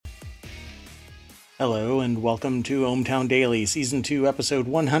Hello and welcome to ohmTown Daily, Season 2, Episode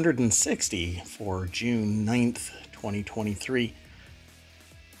 160 for June 9th, 2023.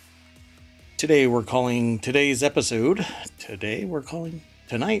 Tonight we're calling today's episode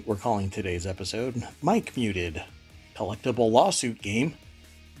Mike Muted, Collectible Lawsuit Game,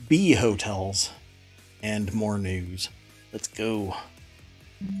 B Hotels, and more news. Let's go.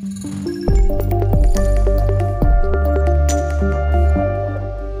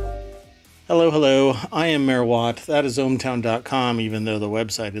 Hello, I am Mayor Watt. That is ohmtown.com, even though the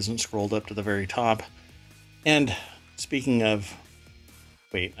website isn't scrolled up to the very top. And speaking of...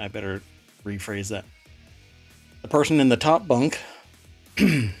 Wait, I better rephrase that. The person in the top bunk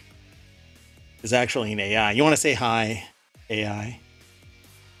is actually an AI. You want to say hi, AI?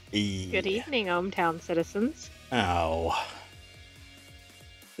 Good evening, ohmTown citizens. Oh.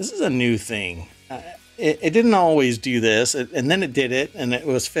 This is a new thing. It didn't always do this, and then it did it, and it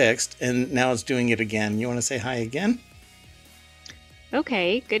was fixed, and now it's doing it again. You want to say hi again?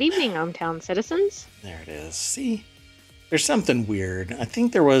 Okay, good evening, ohmTown citizens. There it is. See? There's something weird. I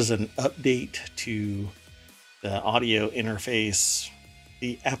think there was an update to the audio interface,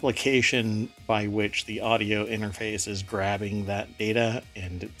 the application by which the audio interface is grabbing that data,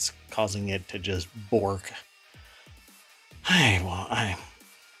 and it's causing it to just bork.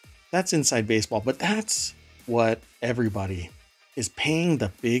 That's inside baseball, but that's what everybody is paying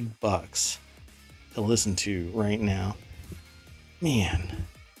the big bucks to listen to right now. Man,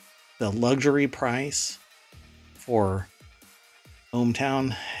 the luxury price for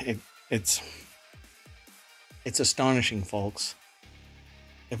ohmTown, it's astonishing, folks.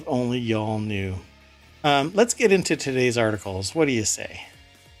 If only y'all knew. Let's get into today's articles. What do you say?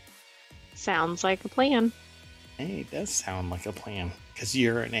 Sounds like a plan. Hey, it does sound like a plan. Because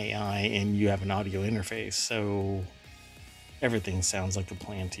you're an AI and you have an audio interface, so everything sounds like a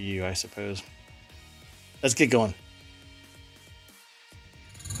plan to you, I suppose. Let's get going.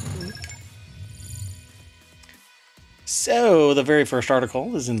 So, the very first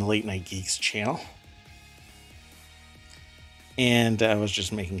article is in the Late Night Geeks channel. And I was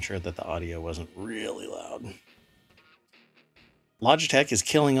just making sure that the audio wasn't really loud. Logitech is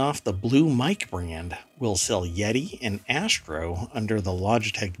killing off the Blue Mic brand. Will sell Yeti and Astro under the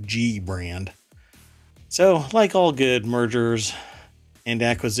Logitech G brand. So, like all good mergers and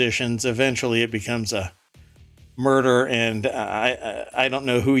acquisitions, eventually it becomes a murder, and I don't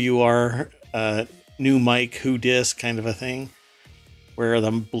know who you are, new mic, who dis kind of a thing, where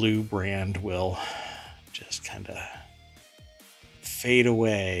the Blue brand will just kind of fade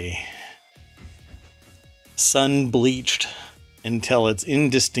away. Sun-bleached until it's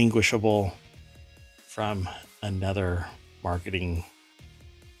indistinguishable from another marketing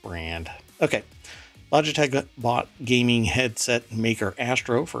brand. Okay. Logitech bought gaming headset maker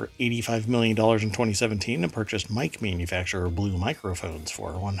Astro for $85 million in 2017 and purchased mic manufacturer Blue Microphones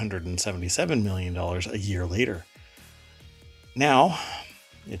for $177 million a year later. Now,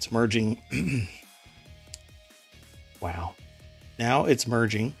 it's merging... Wow. Now it's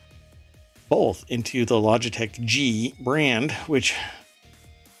merging both into the Logitech G brand, which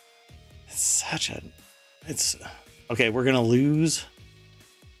is it's okay. We're gonna lose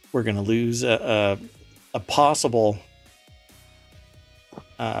a possible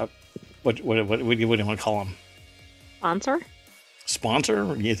what do you want to call them?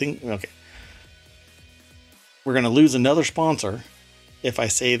 Sponsor? You think? Okay, we're gonna lose another sponsor if I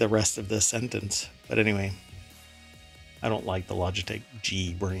say the rest of this sentence. But anyway, I don't like the Logitech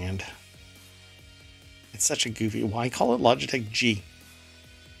G brand. It's such a goofy... Why call it Logitech G?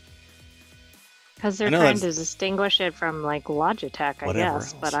 Because they're trying to distinguish it from, like, Logitech, I guess.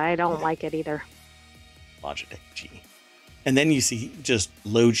 Else. But I don't like it either. Logitech G. And then you see just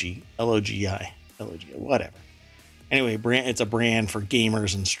Logi, L-O-G-I, L-O-G-I, whatever. Anyway, it's a brand for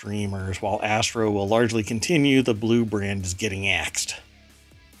gamers and streamers. While Astro will largely continue, the Blue brand is getting axed.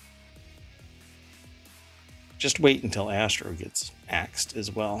 Just wait until Astro gets axed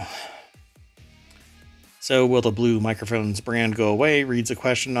as well. So will the Blue Microphones brand go away? Reads a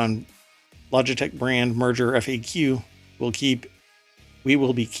question on Logitech brand merger FAQ. We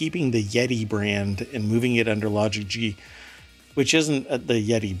will be keeping the Yeti brand and moving it under Logic G, which isn't the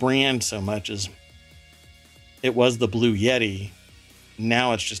Yeti brand so much as it was the Blue Yeti.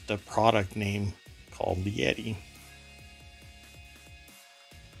 Now it's just a product name called the Yeti.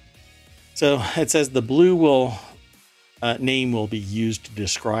 So it says the Blue name will be used to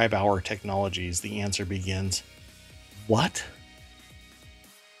describe our technologies. The answer begins. What?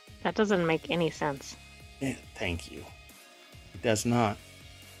 That doesn't make any sense. Yeah, thank you. It does not.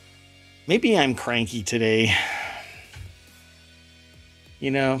 Maybe I'm cranky today. You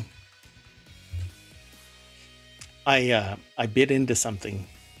know, I bit into something.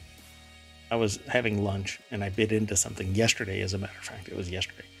 I was having lunch and I bit into something yesterday. As a matter of fact, it was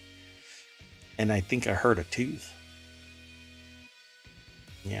yesterday, and I think I hurt a tooth.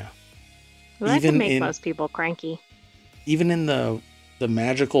 Yeah. Well, that can make most people cranky. Even in the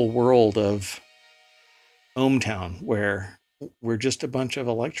magical world of ohmTown, where we're just a bunch of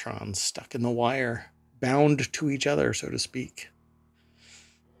electrons stuck in the wire, bound to each other, so to speak.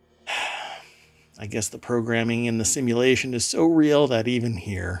 I guess the programming in the simulation is so real that even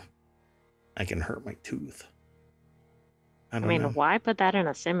here, I can hurt my tooth. I mean, why put that in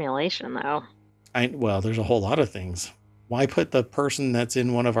a simulation, though? Well, there's a whole lot of things. Why put the person that's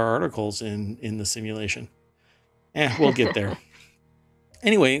in one of our articles in the simulation? We'll get there.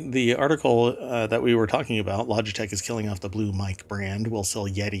 Anyway, the article that we were talking about, Logitech is killing off the Blue Mic brand, will sell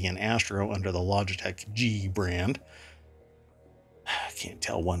Yeti and Astro under the Logitech G brand. I can't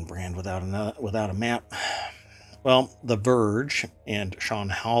tell one brand without a map. Well, The Verge and Sean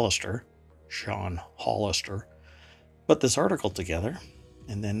Hollister put this article together,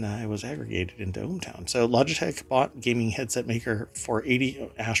 and then it was aggregated into ohmTown. So Logitech bought gaming headset maker for 80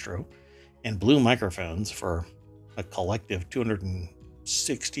 Astro and Blue microphones for a collective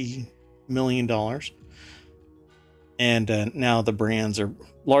 $260 million. And now the brands are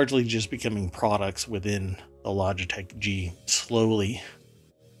largely just becoming products within the Logitech G, slowly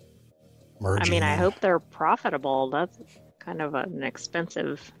merging. I hope they're profitable. That's kind of an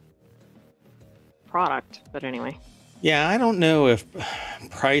expensive product, but anyway. Yeah, I don't know if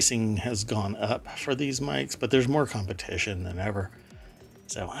pricing has gone up for these mics, but there's more competition than ever.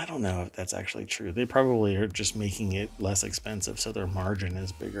 So I don't know if that's actually true. They probably are just making it less expensive, so their margin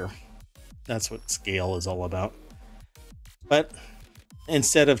is bigger. That's what scale is all about. But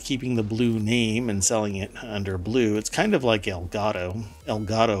instead of keeping the Blue name and selling it under Blue, it's kind of like Elgato.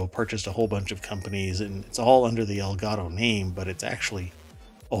 Elgato purchased a whole bunch of companies, and it's all under the Elgato name, but it's actually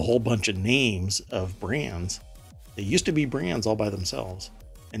a whole bunch of names of brands. They used to be brands all by themselves,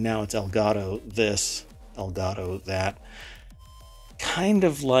 and now it's Elgato this, Elgato that. Kind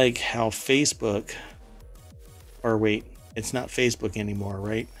of like how Facebook, or wait, it's not Facebook anymore,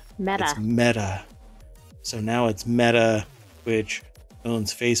 right? Meta. It's Meta. So now it's Meta, which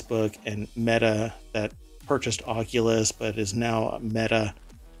owns Facebook, and Meta that purchased Oculus, but is now Meta.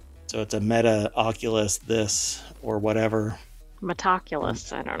 So it's a Meta Oculus this or whatever.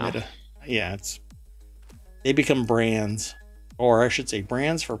 Metaculus, I don't know. Meta. Yeah, they become brands, or I should say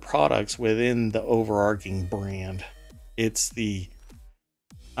brands for products within the overarching brand. It's the,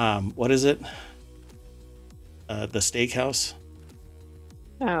 what is it? The steakhouse.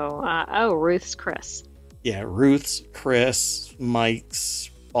 Ruth's Chris. Yeah, Ruth's, Chris,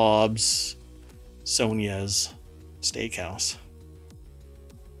 Mike's, Bob's, Sonia's Steakhouse.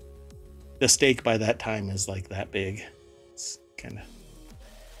 The steak by that time is like that big. It's kind of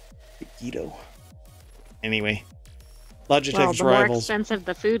taquito. Anyway, Logitech's the rivals. more expensive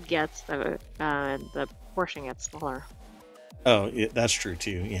the food gets, the portion gets smaller. Oh, yeah, that's true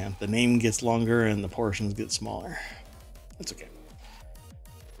too. Yeah, the name gets longer and the portions get smaller. That's okay.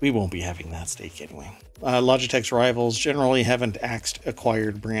 We won't be having that steak anyway. Logitech's rivals generally haven't axed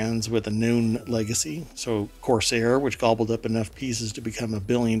acquired brands with a known legacy. So Corsair, which gobbled up enough pieces to become $1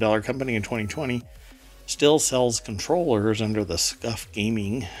 billion company in 2020, still sells controllers under the Scuf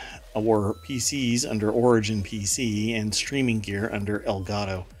Gaming, or PCs under Origin PC, and streaming gear under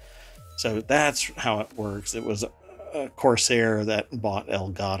Elgato. So that's how it works. It was Corsair that bought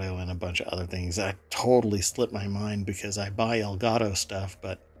Elgato and a bunch of other things. That totally slipped my mind because I buy Elgato stuff,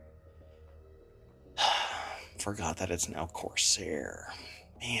 but forgot that it's now Corsair.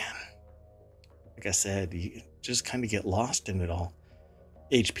 Man, like I said, you just kind of get lost in it all.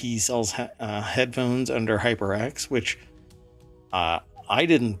 HP sells headphones under HyperX, which I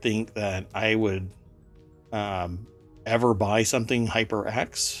didn't think that I would ever buy something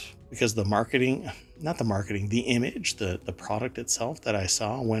HyperX because the image, the product itself that I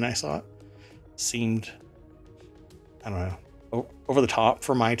saw when I saw it seemed, I don't know, over the top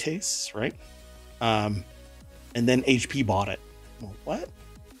for my tastes, right? And then HP bought it. Well, what?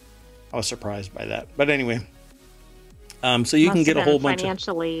 I was surprised by that. But anyway, so you can get a whole bunch of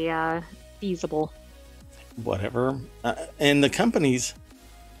financially feasible. Whatever. And the companies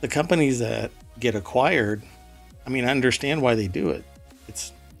that get acquired, I mean, I understand why they do it.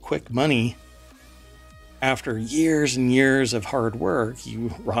 It's quick money. After years and years of hard work,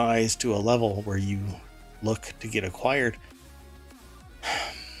 you rise to a level where you look to get acquired.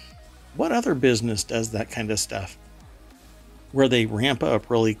 What other business does that kind of stuff? Where they ramp up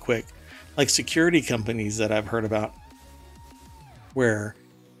really quick? Like security companies that I've heard about, where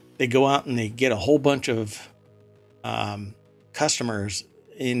they go out and they get a whole bunch of customers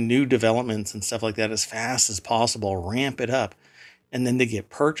in new developments and stuff like that as fast as possible, ramp it up, and then they get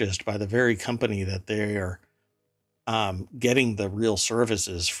purchased by the very company that they are getting the real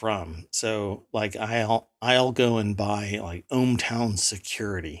services from. So like I'll go and buy like ohmTown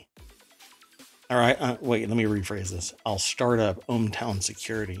Security. All right, wait, let me rephrase this. I'll start up ohmTown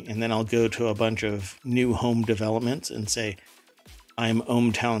Security, and then I'll go to a bunch of new home developments and say, I'm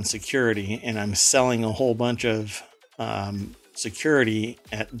ohmTown Security, and I'm selling a whole bunch of security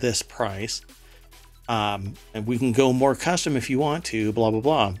at this price. And we can go more custom if you want to, blah, blah,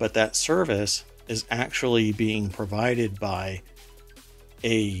 blah. But that service is actually being provided by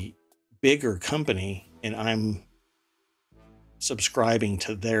a bigger company, and I'm subscribing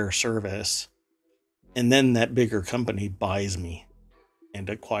to their service. And then that bigger company buys me and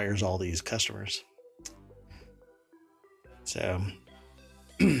acquires all these customers. So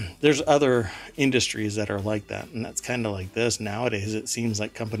there's other industries that are like that. And that's kind of like this. Nowadays, it seems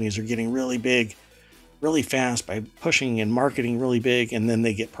like companies are getting really big, really fast by pushing and marketing really big, and then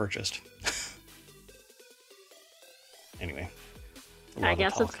they get purchased. Anyway. I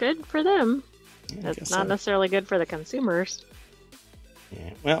guess it's good for them. Yeah, it's not necessarily good for the consumers. Yeah.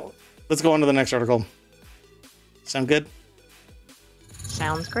 Well, let's go on to the next article. Sound good?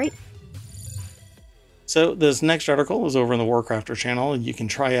 Sounds great. So this next article is over on the Warcrafter channel, and you can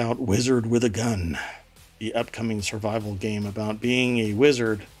try out Wizard with a Gun, the upcoming survival game about being a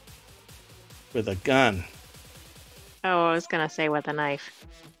wizard with a gun. Oh, I was going to say with a knife.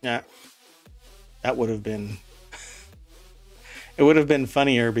 Yeah. That would have been... It would have been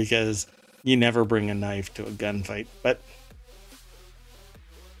funnier because you never bring a knife to a gunfight, but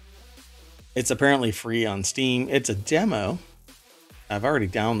it's apparently free on Steam. It's a demo. I've already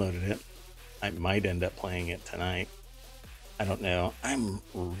downloaded it. I might end up playing it tonight. I don't know. I'm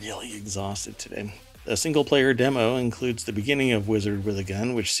really exhausted today. The single player demo includes the beginning of Wizard with a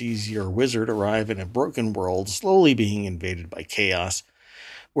Gun, which sees your wizard arrive in a broken world slowly being invaded by chaos,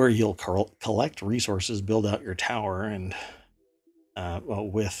 where you'll collect resources, build out your tower, and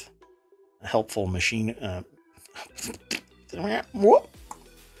with a helpful machine. Let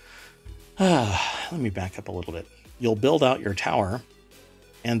me back up a little bit. You'll build out your tower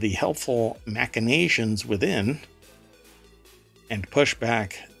and the helpful machinations within and push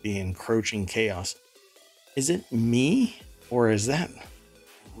back the encroaching chaos. Is it me, or is that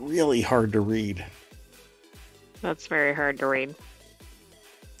really hard to read? That's very hard to read.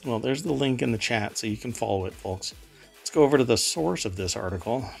 Well, there's the link in the chat so you can follow it, folks. Let's go over to the source of this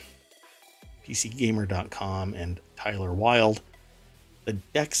article, PCGamer.com and Tyler Wilde. The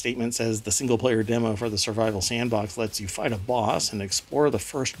deck statement says the single-player demo for the Survival Sandbox lets you fight a boss and explore the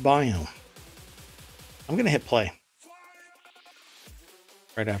first biome. I'm going to hit play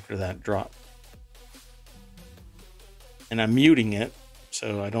right after that drop. And I'm muting it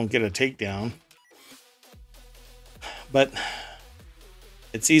so I don't get a takedown. But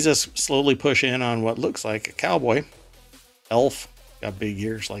it sees us slowly push in on what looks like a cowboy. Elf. Got big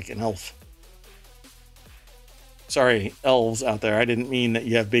ears like an elf. Sorry, elves out there. I didn't mean that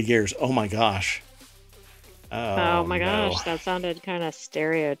you have big ears. Oh my gosh. Oh my gosh, that sounded kind of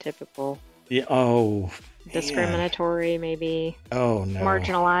stereotypical. Yeah. Oh. Discriminatory, man. Maybe. Oh no.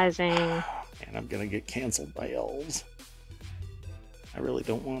 Marginalizing. And I'm gonna get canceled by elves. I really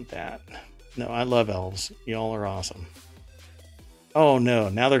don't want that. No, I love elves. Y'all are awesome. Oh no,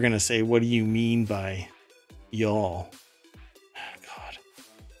 now they're gonna say, what do you mean by y'all? God.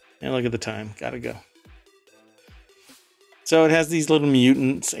 And look at the time. Gotta go. So it has these little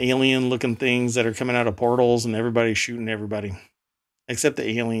mutants, alien-looking things that are coming out of portals, and everybody's shooting everybody. Except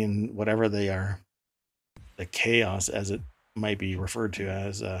the alien, whatever they are. The chaos, as it might be referred to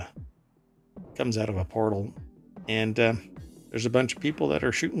as, comes out of a portal. And there's a bunch of people that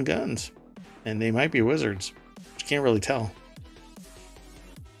are shooting guns. And they might be wizards. But you can't really tell.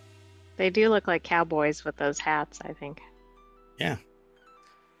 They do look like cowboys with those hats, I think. Yeah.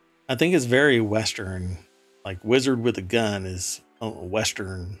 I think it's very Western. Like Wizard with a Gun is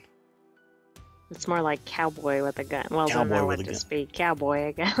Western. It's more like cowboy with a gun. Well, cowboy then that would just be cowboy,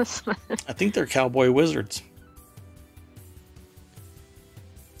 I guess. I think they're cowboy wizards.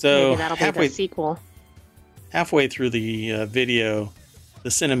 So maybe that'll be the sequel. Halfway through the video, the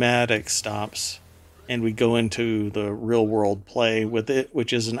cinematic stops, and we go into the real world play with it,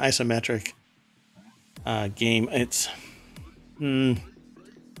 which is an isometric game. It's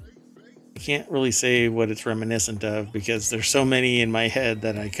I can't really say what it's reminiscent of because there's so many in my head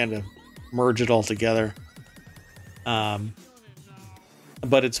that I kind of merge it all together. But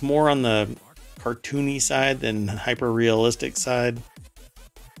it's more on the cartoony side than hyper realistic side.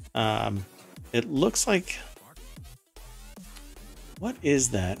 It looks like What is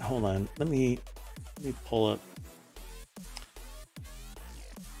that? Hold on. Let me pull up.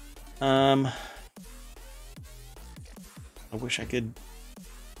 I wish I could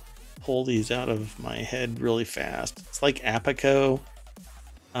pull these out of my head really fast. It's like Apico,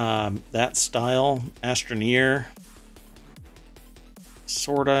 that style, Astroneer,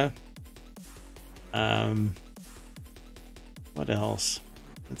 sorta. What else?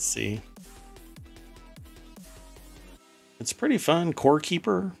 Let's see. It's pretty fun. Core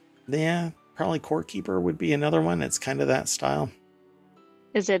Keeper, yeah, probably Core Keeper would be another one. It's kind of that style.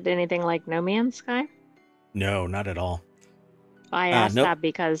 Is it anything like No Man's Sky? No, not at all. I asked Nope. that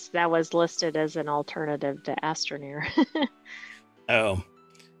because that was listed as an alternative to Astroneer. Oh,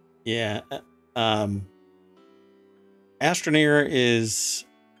 yeah. Astroneer is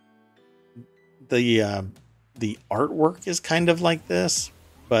the artwork is kind of like this,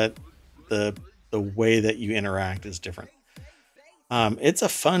 but the way that you interact is different. It's a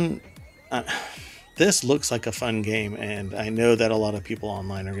fun. This looks like a fun game, and I know that a lot of people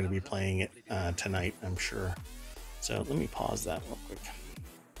online are going to be playing it tonight, I'm sure. So let me pause that real quick.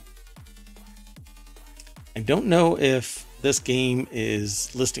 I don't know if this game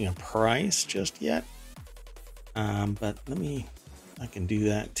is listing a price just yet, but I can do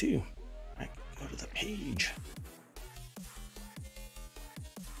that too. I can go to the page.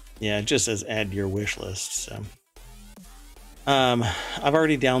 Yeah, it just says add to your wish list. So, I've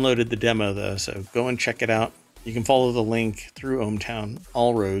already downloaded the demo though, so go and check it out. You can follow the link through ohmTown.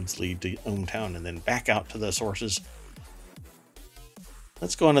 All roads lead to ohmTown and then back out to the sources.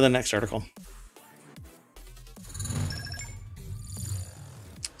 Let's go on to the next article.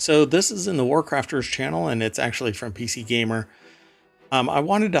 So this is in the Warcrafters channel, and it's actually from PC Gamer. I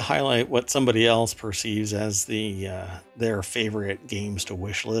wanted to highlight what somebody else perceives as their favorite games to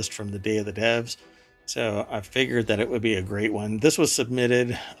wish list from the Day of the Devs. So I figured that it would be a great one. This was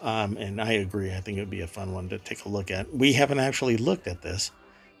submitted, and I agree. I think it would be a fun one to take a look at. We haven't actually looked at this.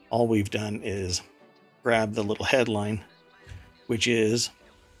 All we've done is grab the little headline, which is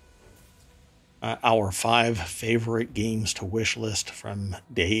our 5 favorite games to wish list from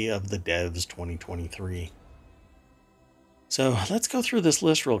Day of the Devs 2023. So let's go through this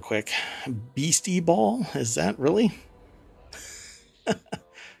list real quick. Beastie Ball, is that really?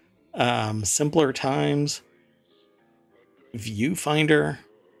 Simpler Times, Viewfinder,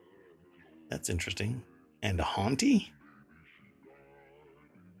 that's interesting, and Haunty.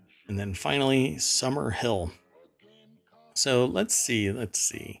 And then finally, Summer Hill. So let's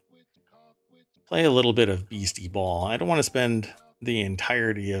see. Play a little bit of Beastie Ball. I don't want to spend the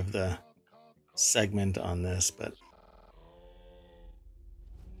entirety of the segment on this, but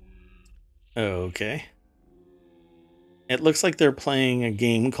okay. It looks like they're playing a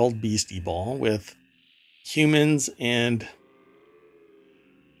game called Beastie Ball with humans and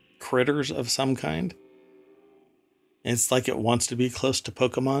critters of some kind. It's like it wants to be close to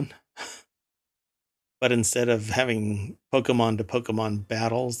Pokemon. But instead of having Pokemon to Pokemon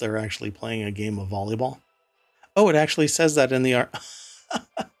battles, they're actually playing a game of volleyball. Oh, it actually says that in the art.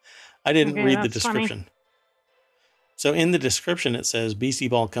 I didn't read the description. Funny. So in the description, it says Beastie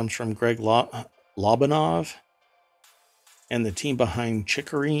Ball comes from Greg Lobanov and the team behind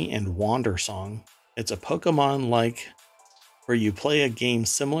Chicory and Wandersong. It's a Pokemon-like where you play a game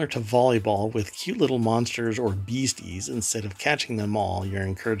similar to volleyball with cute little monsters or beasties. Instead of catching them all, you're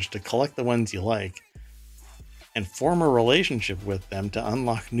encouraged to collect the ones you like and form a relationship with them to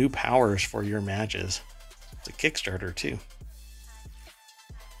unlock new powers for your matches. It's a Kickstarter too.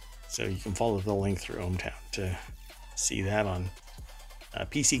 So you can follow the link through ohmTown to see that on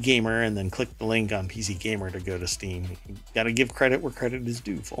PC Gamer, and then click the link on PC Gamer to go to Steam. You gotta give credit where credit is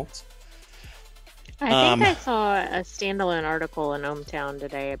due, folks. I think I saw a standalone article in ohmTown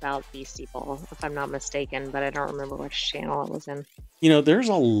today about Beastie Ball, if I'm not mistaken, but I don't remember which channel it was in. You know, there's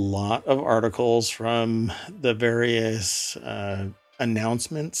a lot of articles from the various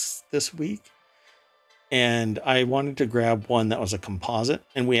announcements this week, and I wanted to grab one that was a composite,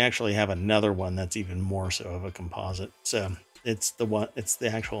 and we actually have another one that's even more so of a composite. So it's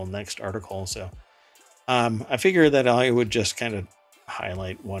the actual next article. So I figured that I would just kind of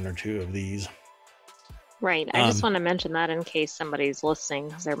highlight one or two of these. Right. I just want to mention that in case somebody's listening,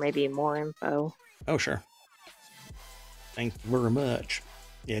 because there may be more info. Oh, sure. Thank you very much.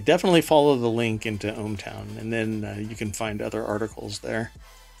 Yeah, definitely follow the link into ohmTown, and then you can find other articles there.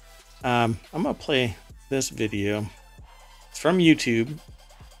 I'm going to play this video. It's from YouTube,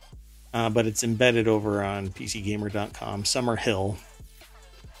 but it's embedded over on PCGamer.com. Summer Hill.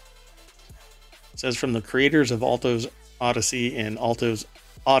 It says from the creators of Alto's Odyssey and Alto's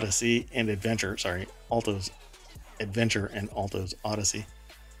Odyssey and Adventure. Sorry, Alto's Adventure and Alto's Odyssey.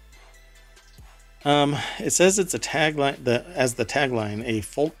 It says it's a tagline as the tagline, a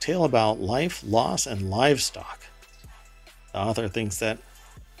folk tale about life, loss, and livestock. The author thinks that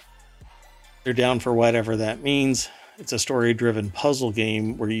they're down for whatever that means. It's a story-driven puzzle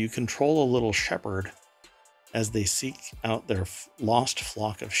game where you control a little shepherd as they seek out their lost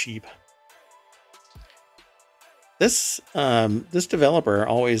flock of sheep. This developer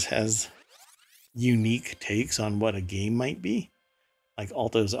always has unique takes on what a game might be, like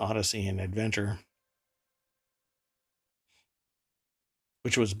Alto's Odyssey and Adventure,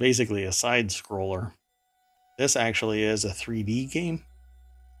 which was basically a side scroller. This actually is a 3D game.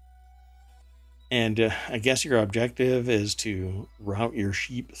 And I guess your objective is to route your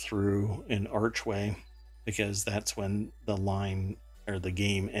sheep through an archway, because that's when the line or the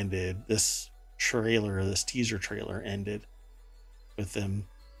game ended. This teaser trailer ended with them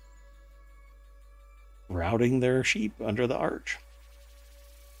routing their sheep under the arch.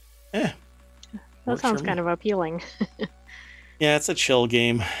 That sounds kind of appealing. Yeah, it's a chill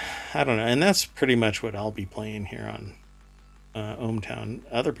game. I don't know. And that's pretty much what I'll be playing here on ohmTown.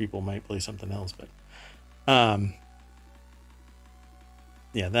 Other people might play something else, but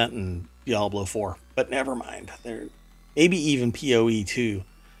yeah, that and Diablo 4. But never mind. There, maybe even PoE 2.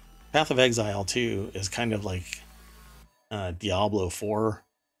 Path of Exile 2 is kind of like Diablo 4,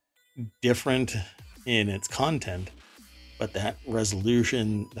 different in its content, but that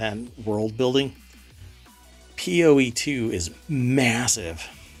resolution, that world building, PoE 2 is massive.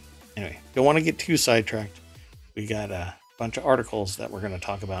 Anyway, don't want to get too sidetracked. We got a bunch of articles that we're going to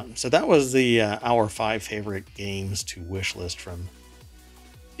talk about. So that was the our 5 favorite games to wishlist from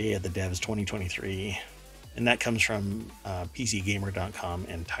Day of the Devs 2023. And that comes from PCGamer.com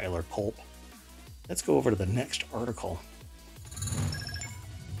and Tyler Culp. Let's go over to the next article.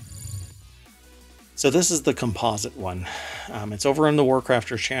 So this is the composite one. It's over on the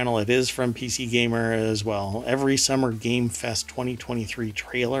Warcrafters channel. It is from PC Gamer as well. Every Summer Game Fest 2023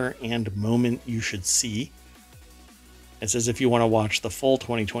 trailer and moment you should see. It says if you want to watch the full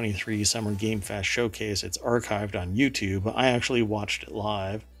 2023 Summer Game Fest showcase, it's archived on YouTube. I actually watched it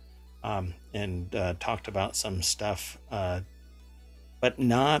live and talked about some stuff, but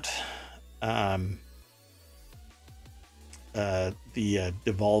not the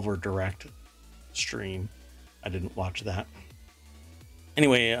Devolver Direct stream. I didn't watch that.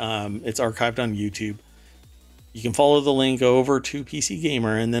 Anyway, it's archived on YouTube. You can follow the link over to PC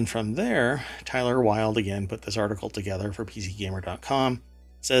Gamer, and then from there, Tyler Wilde again put this article together for PCGamer.com. It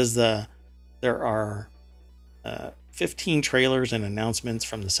says there are 15 trailers and announcements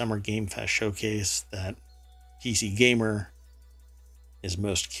from the Summer Game Fest showcase that PC Gamer is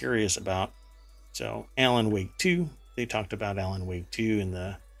most curious about. So, Alan Wake 2, they talked about Alan Wake 2 in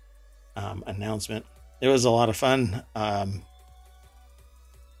the announcement. It was a lot of fun. Alan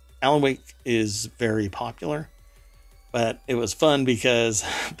Wake is very popular, but it was fun because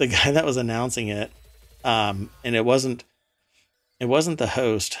the guy that was announcing it, and it wasn't the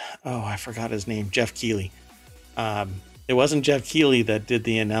host. Oh, I forgot his name. Jeff Keighley. It wasn't Jeff Keighley that did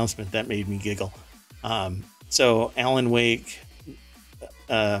the announcement that made me giggle. So Alan Wake,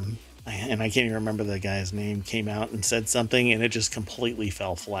 and I can't even remember the guy's name, came out and said something, and it just completely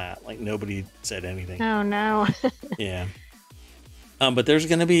fell flat. Like nobody said anything. Oh no. Yeah. But there's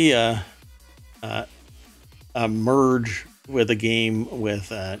going to be a merge with a game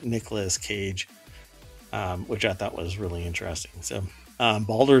with Nicolas Cage, which I thought was really interesting. So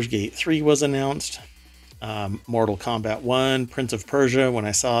Baldur's Gate 3 was announced. Mortal Kombat 1, Prince of Persia. When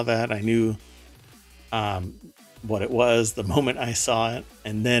I saw that, I knew what it was the moment I saw it.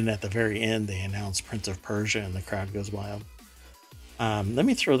 And then at the very end, they announced Prince of Persia and the crowd goes wild. Let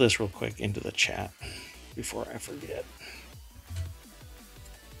me throw this real quick into the chat before I forget.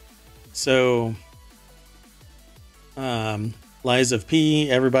 So, Lies of P,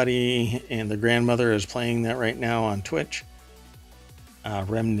 everybody and the grandmother is playing that right now on Twitch.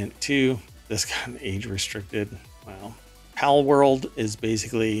 Remnant 2, this got age restricted. Wow. Pal World is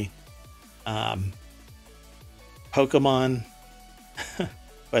basically Pokemon,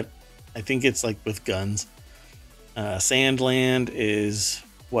 but I think it's like with guns. Sandland is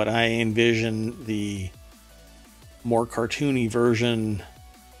what I envision the more cartoony version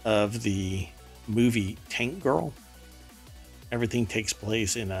of the movie Tank Girl. Everything takes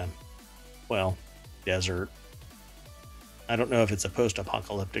place in a, well, desert. I don't know if it's a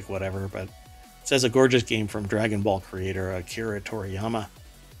post-apocalyptic whatever, but it says a gorgeous game from Dragon Ball creator Akira Toriyama.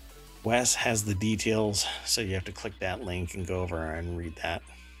 Wes has the details, so you have to click that link and go over and read that.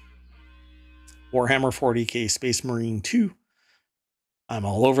 Warhammer 40k Space Marine 2. I'm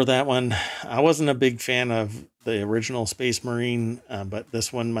all over that one. I wasn't a big fan of the original Space Marine, but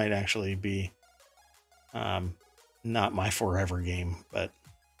this one might actually be not my forever game, but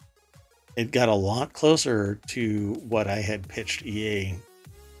it got a lot closer to what I had pitched EA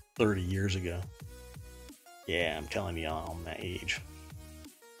 30 years ago. Yeah, I'm telling you, I'm that age.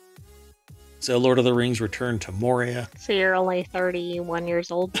 So Lord of the Rings Return to Moria. So you're only 31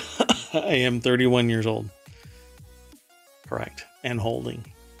 years old? I am 31 years old. Correct. And holding.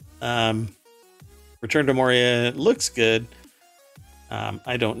 Return to Moria looks good.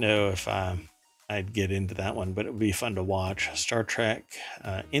 I don't know if I'd get into that one, but it would be fun to watch. Star Trek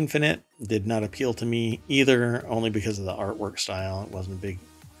Infinite did not appeal to me either, only because of the artwork style. It wasn't big.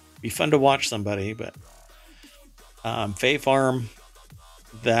 Be fun to watch somebody, but Fae Farm,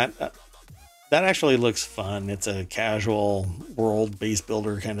 that actually looks fun. It's a casual world base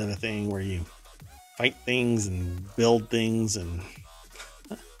builder kind of a thing where you fight things and build things, and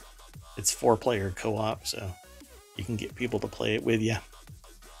it's 4-player co-op, so you can get people to play it with you.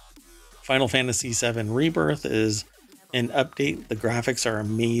 Final Fantasy VII Rebirth is an update. The graphics are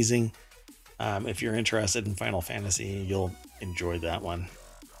amazing. If you're interested in Final Fantasy, you'll enjoy that one.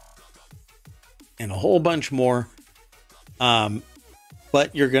 And a whole bunch more.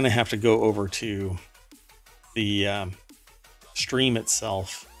 But you're going to have to go over to the stream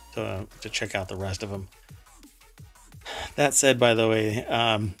itself to check out the rest of them. That said, by the way,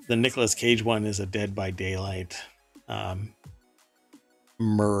 the Nicolas Cage one is a Dead by Daylight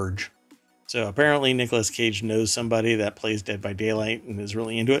merge. So apparently Nicolas Cage knows somebody that plays Dead by Daylight and is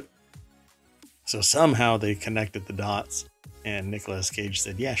really into it. So somehow they connected the dots, and Nicolas Cage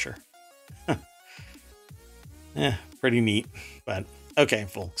said, yeah, sure. Pretty neat. But okay,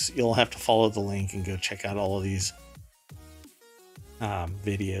 folks, you'll have to follow the link and go check out all of these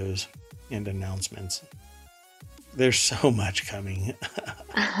videos and announcements. There's so much coming.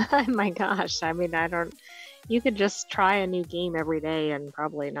 Oh my gosh. I mean, you could just try a new game every day and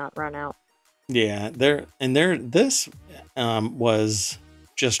probably not run out. Yeah, this was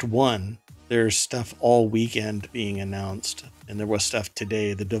just one. There's stuff all weekend being announced, and there was stuff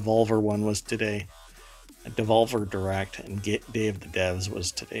today. The Devolver one was today. A Devolver Direct and Day of the Devs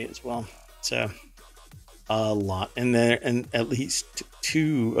was today as well. So a lot, and at least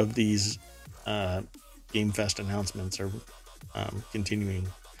 2 of these Game Fest announcements are continuing.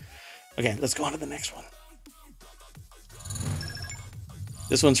 Okay, let's go on to the next one.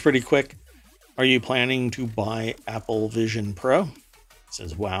 This one's pretty quick. Are you planning to buy Apple Vision Pro? It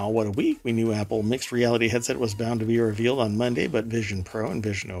says, wow, what a week. We knew Apple mixed reality headset was bound to be revealed on Monday, but Vision Pro and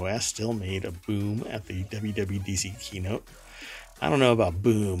Vision OS still made a boom at the WWDC keynote. I don't know about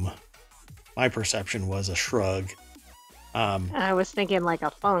boom. My perception was a shrug. I was thinking like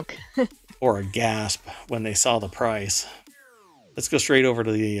a funk. Or a gasp when they saw the price. Let's go straight over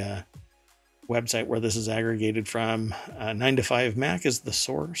to the website where this is aggregated from. 9to5Mac is the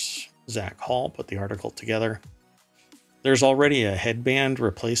source. Zach Hall put the article together. There's already a headband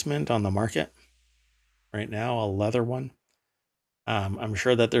replacement on the market right now, a leather one. I'm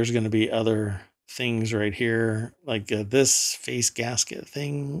sure that there's going to be other things right here, like this face gasket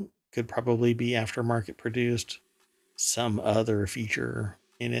thing could probably be aftermarket produced. Some other feature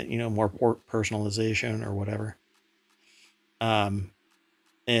in it, more personalization or whatever.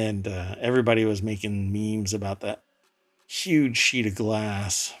 And everybody was making memes about that huge sheet of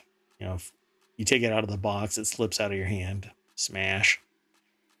glass. If you take it out of the box, it slips out of your hand. Smash.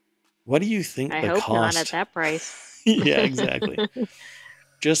 What do you think I the hope cost? Not at that price. Yeah, exactly.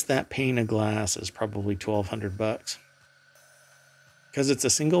 Just that pane of glass is probably $1,200 because it's a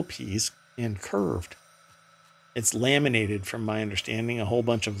single piece and curved. It's laminated, from my understanding, a whole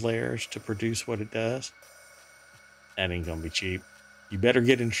bunch of layers to produce what it does. That ain't gonna be cheap. You better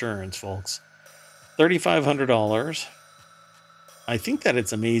get insurance, folks. $3,500. I think that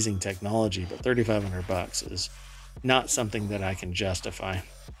it's amazing technology, but $3,500 is not something that I can justify.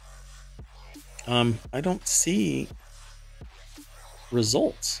 I don't see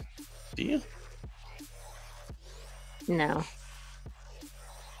results. Do you? No.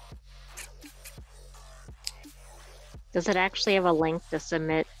 Does it actually have a link to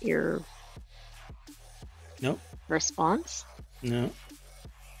submit your response? No.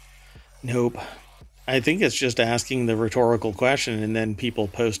 Nope. I think it's just asking the rhetorical question, and then people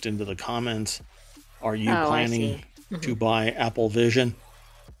post into the comments, are you planning to buy Apple Vision?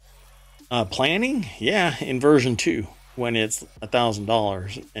 Planning? Yeah, in version 2, when it's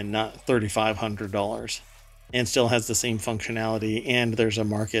 $1,000 and not $3,500, and still has the same functionality, and there's a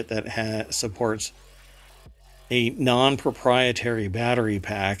market that supports a non-proprietary battery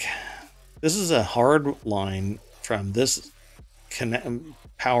pack. This is a hard line from this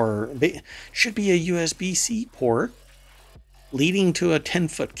power. Should be a USB-C port leading to a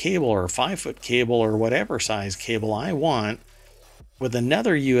 10-foot cable or a 5-foot cable or whatever size cable I want, with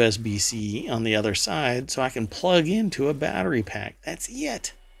another USB-C on the other side so I can plug into a battery pack. That's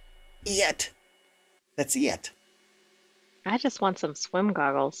it. That's it. I just want some swim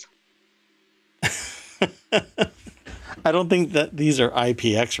goggles. I don't think that these are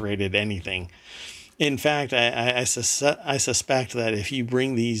IPX rated anything. In fact, I suspect that if you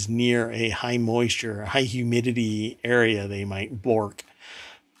bring these near a high moisture, high humidity area, they might bork.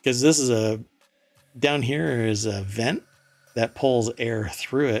 Because this is down here is a vent that pulls air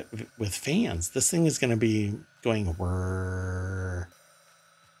through it with fans. This thing is going to be going whirr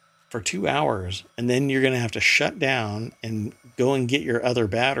for 2 hours, and then you're going to have to shut down and go and get your other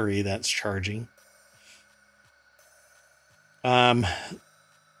battery that's charging. Who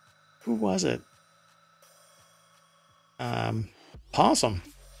was it? Possum.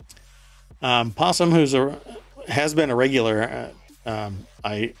 Possum, has been a regular.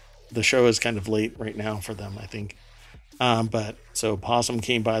 The show is kind of late right now for them, I think. But so Possum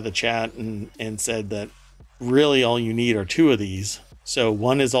came by the chat and said that really all you need are 2 of these. So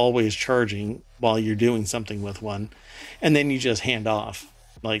one is always charging while you're doing something with one, and then you just hand off.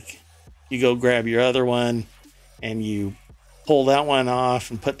 Like you go grab your other one and you pull that one off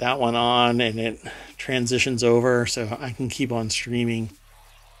and put that one on, and it transitions over so I can keep on streaming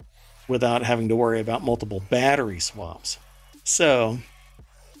without having to worry about multiple battery swaps. So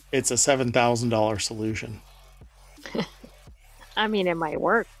it's a $7,000 solution. I mean, it might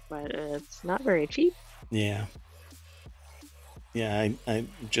work, but it's not very cheap. Yeah. Yeah, it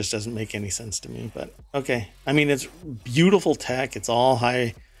just doesn't make any sense to me, but okay. I mean, it's beautiful tech. It's all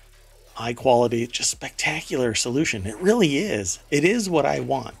high quality, just spectacular solution. It really is. It is what I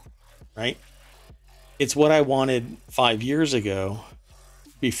want, right? It's what I wanted 5 years ago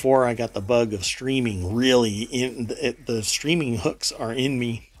before I got the bug of streaming really in the streaming hooks are in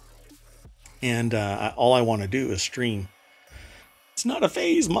me. And all I want to do is stream. It's not a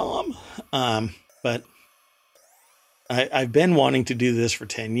phase, Mom. But I've been wanting to do this for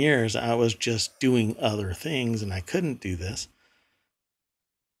 10 years. I was just doing other things and I couldn't do this.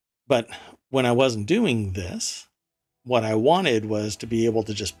 But when I wasn't doing this, what I wanted was to be able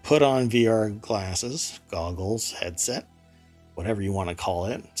to just put on VR glasses, goggles, headset, whatever you want to call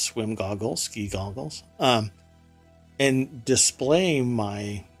it, swim goggles, ski goggles, and display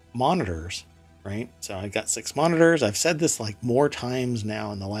my monitors, right? So I got 6 monitors. I've said this like more times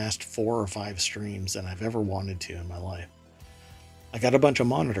now in the last 4 or 5 streams than I've ever wanted to in my life. I got a bunch of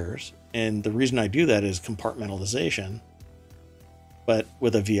monitors, and the reason I do that is compartmentalization. But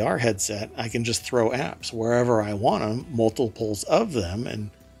with a VR headset, I can just throw apps wherever I want them, multiples of them,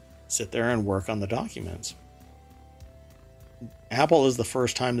 and sit there and work on the documents. Apple is the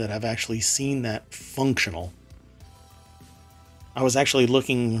first time that I've actually seen that functional. I was actually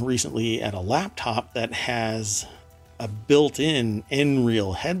looking recently at a laptop that has a built-in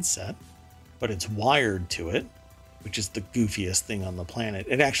Nreal headset, but it's wired to it, which is the goofiest thing on the planet.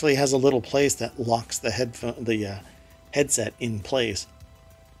 It actually has a little place that locks the headset in place.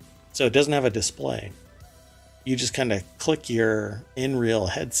 So it doesn't have a display. You just kind of click your Nreal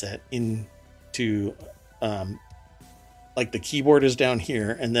headset into, like the keyboard is down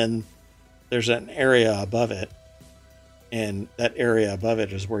here, and then there's an area above it. And that area above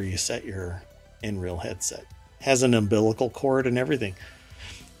it is where you set your Nreal headset. It has an umbilical cord and everything.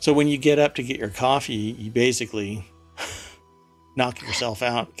 So when you get up to get your coffee, you basically knock yourself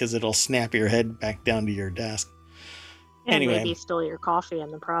out because it'll snap your head back down to your desk. And anyway, maybe steal your coffee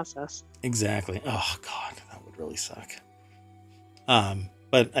in the process. Exactly. Oh God, that would really suck.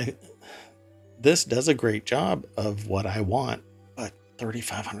 But this does a great job of what I want. But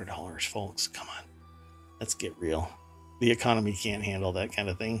 $3,500, folks, come on, let's get real. The economy can't handle that kind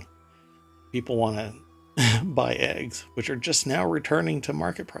of thing. People want to buy eggs, which are just now returning to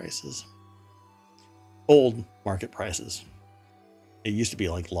market prices. Old market prices. It used to be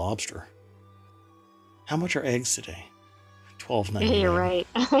like lobster. How much are eggs today? $12.99. You're right.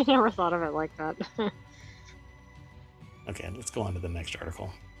 I never thought of it like that. Okay, let's go on to the next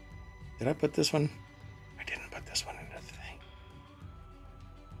article. Did I put this one? I didn't put this one into the thing.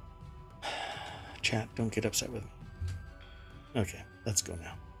 Chat, don't get upset with me. Okay, let's go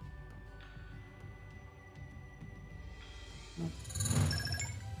now.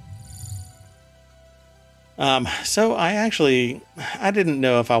 So I didn't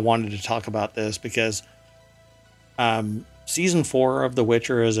know if I wanted to talk about this because season 4 of The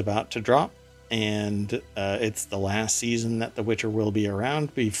Witcher is about to drop, and it's the last season that The Witcher will be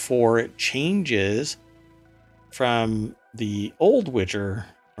around before it changes from the old Witcher,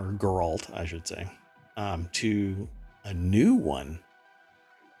 or Geralt, I should say, to a new one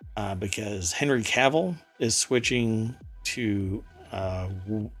because Henry Cavill is switching to Warhammer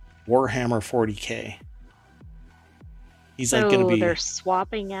 40K. He's like going to be. They're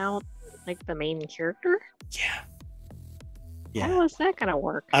swapping out like the main character. Yeah. How is that going to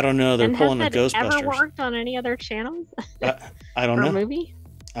work? I don't know. They're pulling the Ghostbusters. Has that ever worked on any other channels? I don't know. Movie?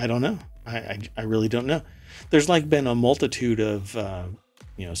 I don't know. I really don't know. There's like been a multitude of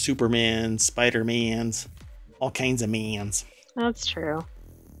Superman, Spider-Mans, all kinds of mans. That's true.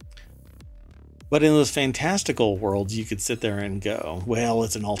 But in those fantastical worlds, you could sit there and go, well,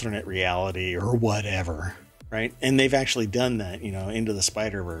 it's an alternate reality or whatever, right? And they've actually done that, into the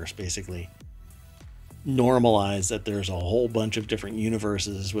Spider-Verse, basically. Normalize that there's a whole bunch of different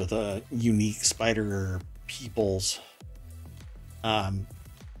universes with unique spider peoples.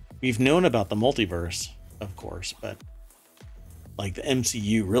 We've known about the multiverse, of course, but like the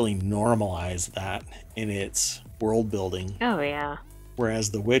MCU really normalized that in its world building. Oh yeah.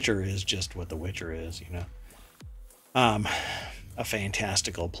 Whereas The Witcher is just what The Witcher is, a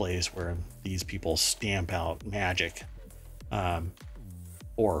fantastical place where these people stamp out magic,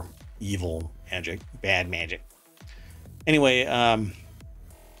 or evil magic, bad magic. Anyway,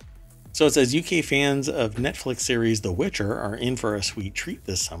 so it says UK fans of Netflix series The Witcher are in for a sweet treat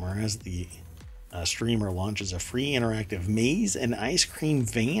this summer as the streamer launches a free interactive maze and ice cream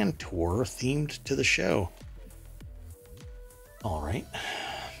van tour themed to the show. All right.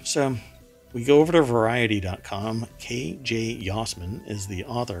 So we go over to variety.com. KJ Yossman is the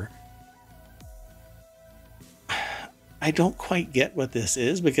author. I don't quite get what this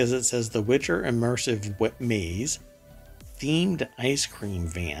is because it says The Witcher immersive maze themed ice cream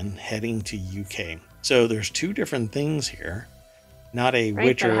van heading to UK. So there's two different things here. Not a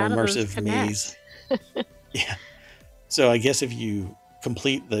Witcher immersive maze. Yeah. So I guess if you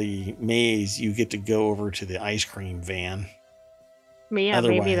complete the maze, you get to go over to the ice cream van. Yeah,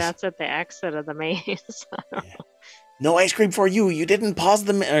 maybe that's at the exit of the maze. Yeah. No ice cream for you. You didn't pass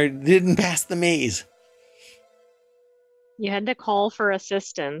the maze. You had to call for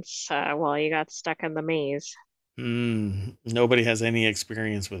assistance while you got stuck in the maze. Nobody has any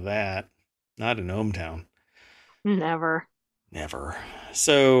experience with that. Not in ohmTown. Never.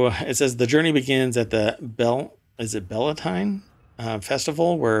 So it says the journey begins at the Bellatine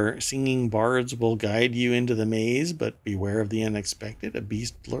festival, where singing bards will guide you into the maze, but beware of the unexpected. A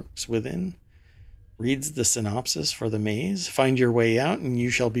beast lurks within. Reads the synopsis for the maze. Find your way out and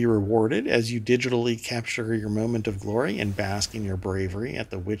you shall be rewarded as you digitally capture your moment of glory and bask in your bravery at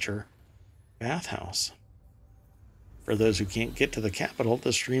the Witcher bathhouse. For those who can't get to the capital,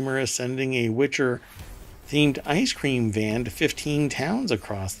 the streamer is sending a Witcher themed ice cream van to 15 towns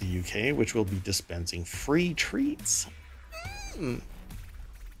across the UK, which will be dispensing free treats.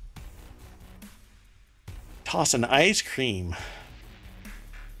 Toss an ice cream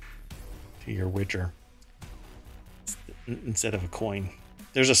to your Witcher instead of a coin.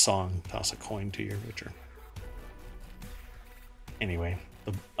 There's a song, toss a coin to your Witcher. Anyway,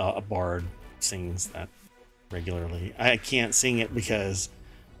 a bard sings that regularly. I can't sing it because,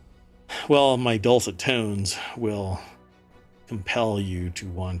 well, my dulcet tones will compel you to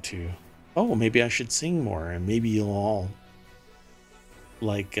want to, oh, maybe I should sing more, and maybe you'll all,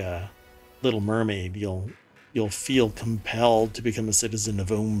 like Little Mermaid, you'll feel compelled to become a citizen of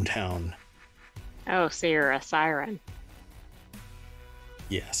ohmTown. Oh, so you're a siren.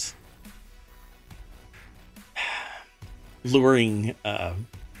 Yes. Luring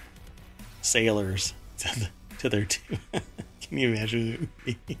sailors to their tomb. Can you imagine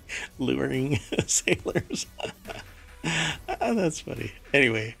me luring sailors? That's funny.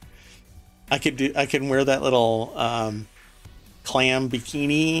 Anyway, I can wear that little clam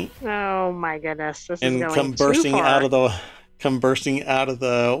bikini. Oh my goodness, this is going come bursting out of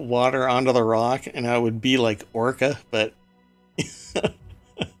the water onto the rock, and I would be like Orca, but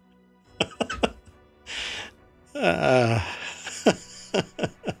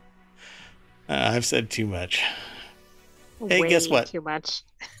I've said too much. Hey, guess what? Too much.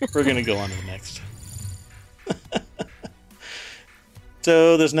 We're gonna go on to the next.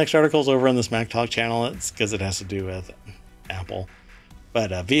 So this next article is over on the Smack Talk channel. It's because it has to do with Apple.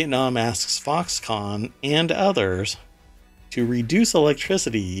 But Vietnam asks Foxconn and others to reduce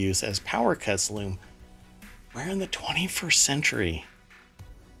electricity use as power cuts loom. We're in the 21st century.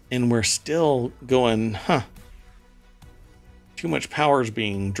 And we're still going, too much power is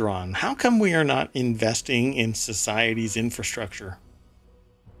being drawn. How come we are not investing in society's infrastructure?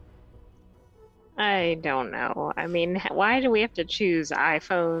 I don't know. I mean, why do we have to choose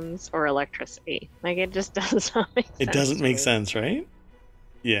iPhones or electricity? Like, it just does not make It sense doesn't to make me. sense, right?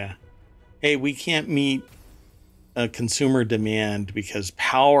 Yeah. Hey, we can't meet a consumer demand because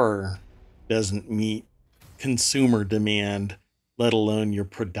power doesn't meet consumer demand, let alone your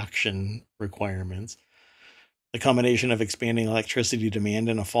production requirements. The combination of expanding electricity demand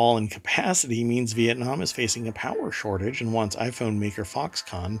and a fall in capacity means Vietnam is facing a power shortage and wants iPhone maker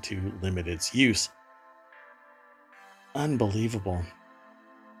Foxconn to limit its use. Unbelievable.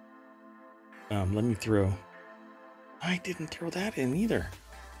 Let me throw. I didn't throw that in either.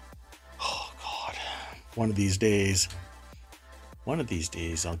 Oh, God. One of these days,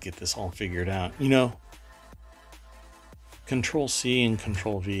 I'll get this all figured out. You know, Control C and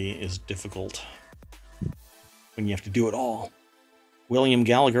Control V is difficult when you have to do it all. William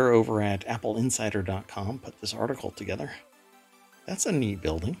Gallagher over at appleinsider.com put this article together. That's a neat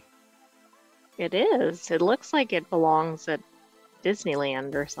building. It is. It looks like it belongs at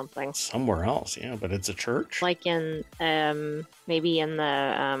Disneyland or something. Somewhere else, yeah, but it's a church. Like in, maybe in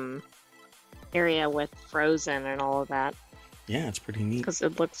the area with Frozen and all of that. Yeah, it's pretty neat. Because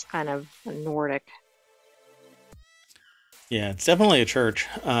it looks kind of Nordic. Yeah, it's definitely a church,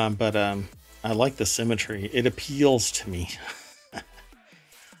 but I like the symmetry. It appeals to me.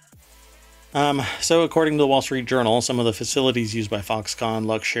 So according to the Wall Street Journal, some of the facilities used by Foxconn,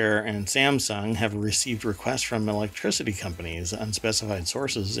 Luxshare, and Samsung have received requests from electricity companies. Unspecified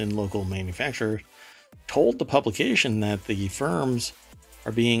sources in local manufacturers told the publication that the firms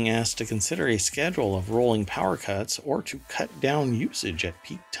are being asked to consider a schedule of rolling power cuts or to cut down usage at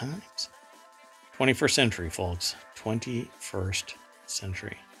peak times. 21st century, folks. 21st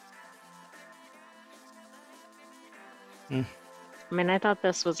century. I mean, I thought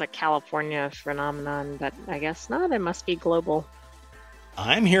this was a California phenomenon, but I guess not. It must be global.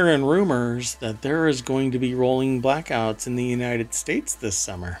 I'm hearing rumors that there is going to be rolling blackouts in the United States this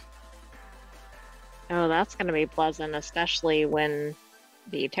summer. Oh, that's going to be pleasant, especially when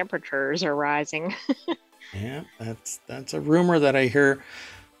the temperatures are rising. Yeah, that's a rumor that I hear.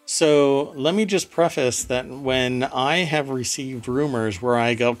 So let me just preface that when I have received rumors where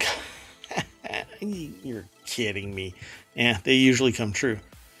I go, you're kidding me. Yeah, they usually come true.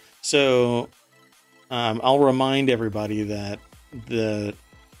 So I'll remind everybody that the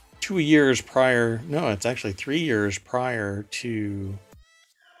 2 years prior, no, it's actually 3 years prior to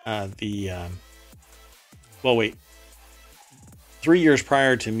well, wait, 3 years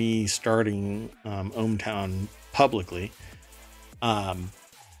prior to me starting ohmTown publicly,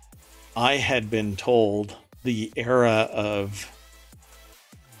 I had been told the era of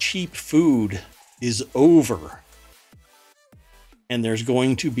cheap food is over. And there's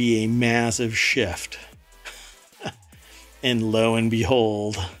going to be a massive shift. And lo and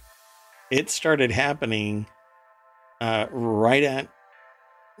behold, it started happening right at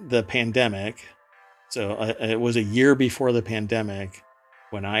the pandemic. So it was a year before the pandemic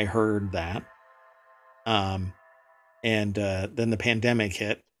when I heard that. And then the pandemic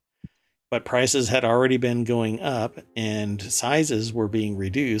hit. But prices had already been going up and sizes were being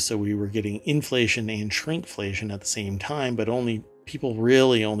reduced. So we were getting inflation and shrinkflation at the same time, but people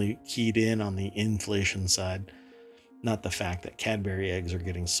really only keyed in on the inflation side, not the fact that Cadbury eggs are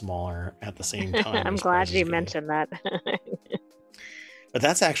getting smaller at the same time. I'm glad you mentioned that. But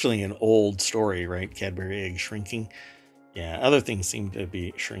that's actually an old story, right? Cadbury eggs shrinking. Yeah, other things seem to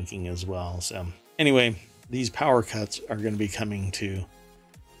be shrinking as well. So anyway, these power cuts are going to be coming to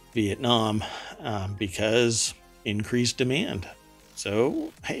Vietnam because increased demand.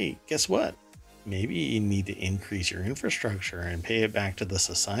 So, hey, guess what? Maybe you need to increase your infrastructure and pay it back to the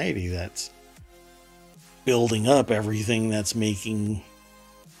society that's building up everything that's making,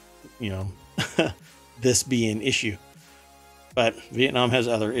 this be an issue. But Vietnam has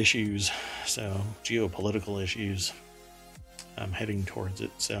other issues, so geopolitical issues. I'm heading towards it,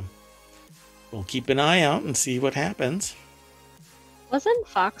 so we'll keep an eye out and see what happens. Wasn't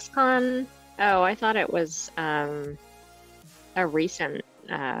Foxconn? Oh, I thought it was a recent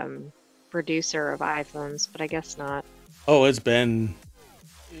producer of iPhones, but I guess not. Oh, it's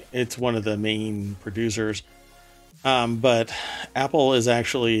one of the main producers. But Apple is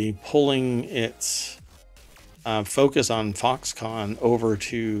actually pulling its focus on Foxconn over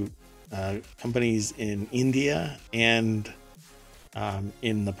to companies in India and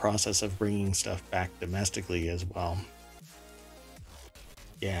in the process of bringing stuff back domestically as well.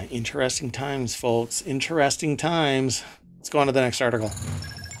 Yeah, interesting times, folks. Interesting times. Let's go on to the next article.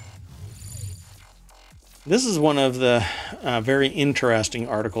 This is one of the very interesting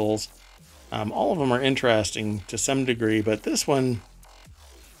articles. All of them are interesting to some degree, but this one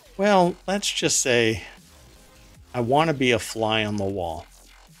Well, let's just say I want to be a fly on the wall.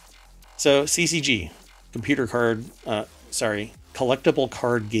 So CCG, collectible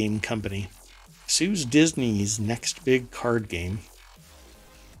card game company, sues Disney's next big card game,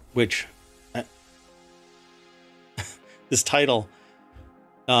 which this title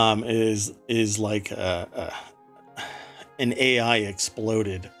is like an AI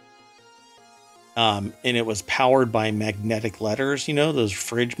exploded. And it was powered by magnetic letters, you know, those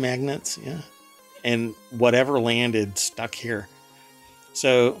fridge magnets. Yeah. And whatever landed stuck here.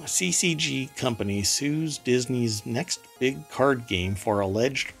 So CCG company sues Disney's next big card game for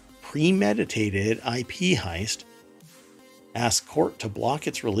alleged premeditated IP heist, asks court to block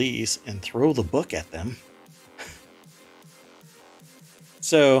its release and throw the book at them.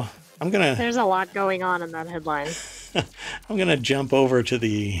 So There's a lot going on in that headline. I'm going to jump over to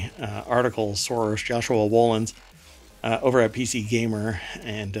the article source, Joshua Wolins, over at PC Gamer,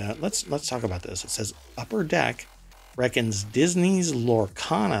 and let's talk about this. It says Upper Deck reckons Disney's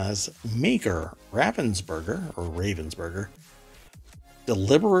Lorcana's maker, Ravensburger,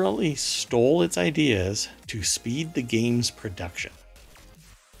 deliberately stole its ideas to speed the game's production.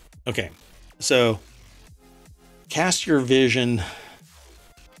 Okay, so cast your vision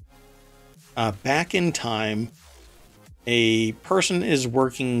back in time. A person is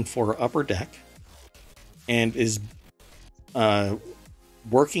working for Upper Deck and is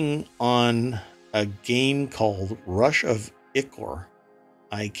working on a game called Rush of Ichor,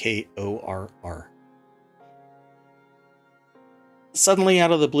 Ikorr. Suddenly,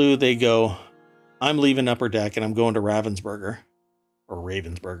 out of the blue, they go, I'm leaving Upper Deck and I'm going to Ravensburger. Or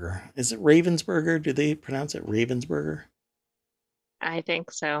Ravensburger. Is it Ravensburger? Do they pronounce it Ravensburger? I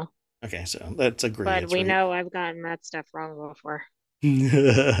think so. Okay, so that's a great. But we know I've gotten that stuff wrong before.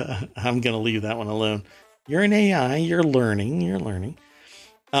 I'm going to leave that one alone. You're an AI. You're learning.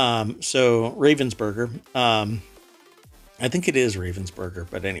 So Ravensburger. I think it is Ravensburger,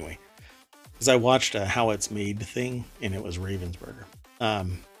 but anyway, because I watched a How It's Made thing and it was Ravensburger. I'll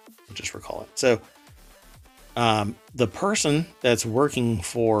just recall it. So the person that's working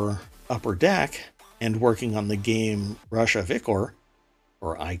for Upper Deck and working on the game Rush of Ichor,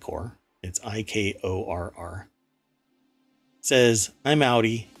 or Ikorr, it's Ikorr, says, I'm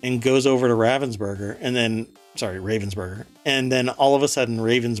outie, and goes over to Ravensburger, and then all of a sudden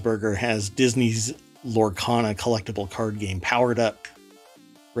Ravensburger has Disney's Lorcana collectible card game powered up,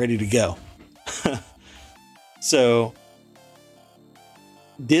 ready to go. So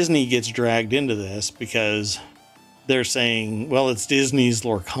Disney gets dragged into this because they're saying, well, it's Disney's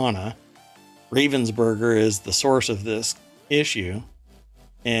Lorcana. Ravensburger is the source of this issue.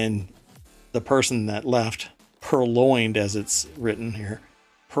 And the person that left purloined, as it's written here,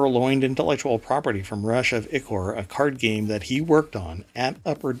 purloined intellectual property from Rush of Ichor, a card game that he worked on at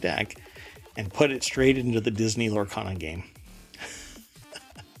Upper Deck, and put it straight into the Disney Lorcana game.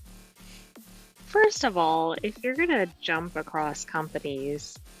 First of all, if you're going to jump across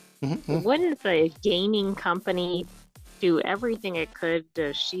companies, wouldn't the gaming company do everything it could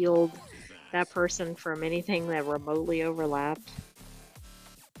to shield that person from anything that remotely overlapped?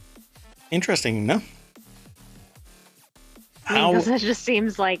 Interesting, no? Because it just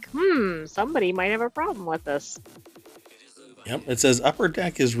seems like, somebody might have a problem with this. Yep, it says Upper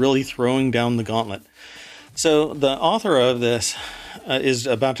Deck is really throwing down the gauntlet. So the author of this is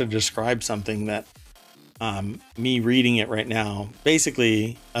about to describe something that me reading it right now,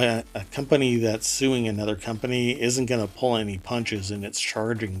 basically a company that's suing another company isn't going to pull any punches in its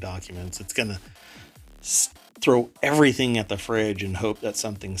charging documents. It's going to throw everything at the fridge and hope that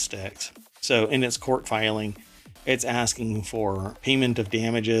something sticks. So in its court filing, it's asking for payment of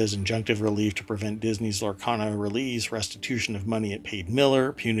damages, injunctive relief to prevent Disney's Lorcana release, restitution of money it paid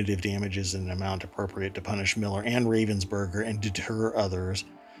Miller, punitive damages in an amount appropriate to punish Miller and Ravensburger and deter others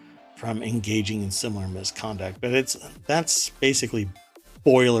from engaging in similar misconduct. But that's basically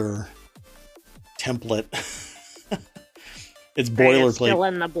boiler template. It's boilerplate. Fill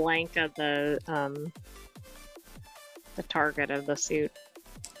in the blank of the target of the suit.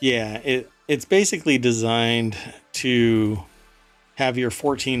 Yeah, it's basically designed to have your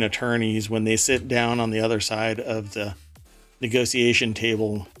 14 attorneys, when they sit down on the other side of the negotiation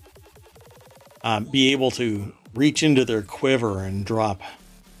table, be able to reach into their quiver and drop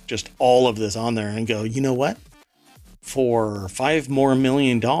just all of this on there and go, you know what? For $5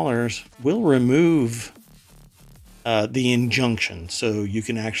 million more, we'll remove the injunction so you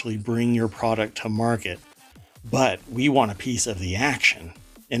can actually bring your product to market. But we want a piece of the action.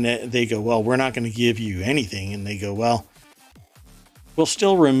 And they go, well, we're not going to give you anything. And they go, well, we'll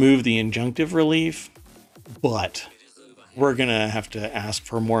still remove the injunctive relief, but we're going to have to ask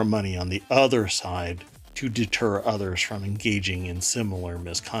for more money on the other side to deter others from engaging in similar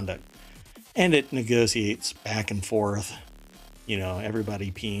misconduct. And it negotiates back and forth, you know,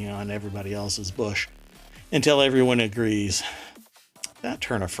 everybody peeing on everybody else's bush until everyone agrees. That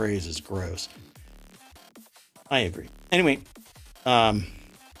turn of phrase is gross. I agree. Anyway, so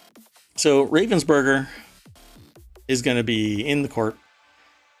Ravensburger is going to be in the court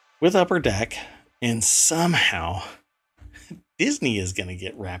with Upper Deck, and somehow Disney is going to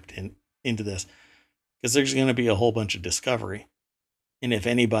get wrapped into this because there's going to be a whole bunch of discovery. And if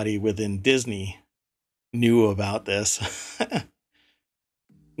anybody within Disney knew about this,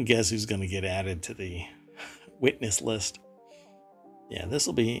 guess who's going to get added to the witness list? Yeah, this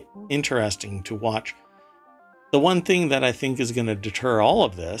will be interesting to watch. The one thing that I think is going to deter all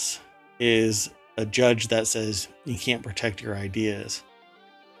of this is a judge that says you can't protect your ideas.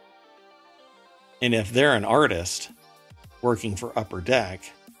 And if they're an artist working for Upper Deck,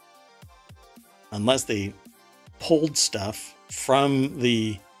 unless they pulled stuff from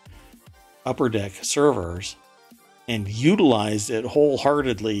the Upper Deck servers and utilized it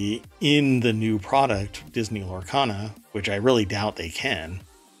wholeheartedly in the new product, Disney Lorcana, which I really doubt they can,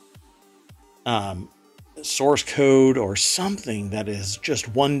 source code or something that is just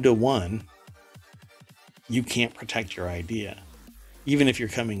one-to-one, you can't protect your idea. Even if you're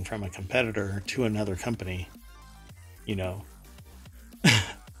coming from a competitor to another company, you know,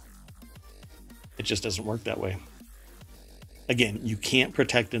 it just doesn't work that way. Again, you can't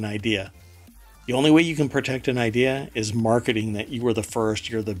protect an idea. The only way you can protect an idea is marketing that you were the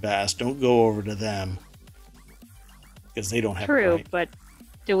first, you're the best. Don't go over to them because they don't have it right. True, but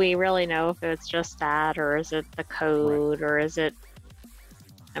do we really know if it's just that, or is it the code, or is it,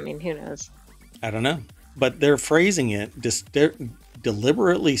 I mean, who knows? I don't know. But they're phrasing it,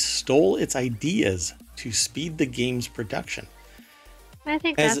 deliberately stole its ideas to speed the game's production. I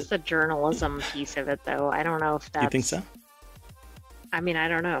think that's the journalism piece of it, though. I don't know if that's... You think so? I mean, I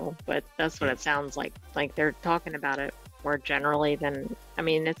don't know, but that's what it sounds like. Like they're talking about it more generally than... I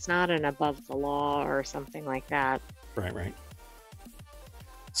mean, it's not an above the law or something like that. Right.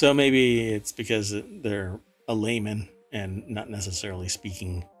 So maybe it's because they're a layman and not necessarily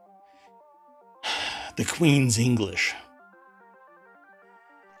speaking the Queen's English.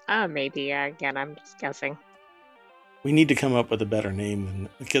 Maybe. Again, I'm just guessing. We need to come up with a better name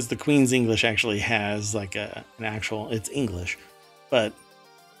because the Queen's English actually has like an actual, it's English, but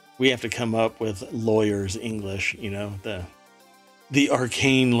we have to come up with lawyers' English, you know, the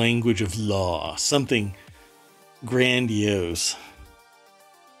arcane language of law, something grandiose.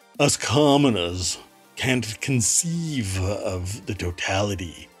 Us commoners can't conceive of the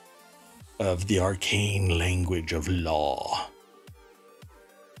totality of the arcane language of law.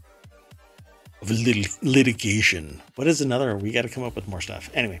 Of litigation. What is another? We got to come up with more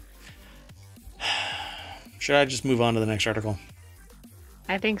stuff. Anyway. Should I just move on to the next article?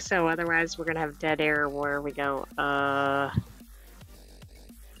 I think so. Otherwise, we're going to have dead air where we go, Let's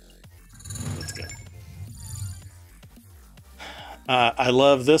go. I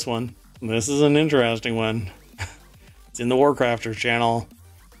love this one. This is an interesting one. It's in the Warcrafters channel.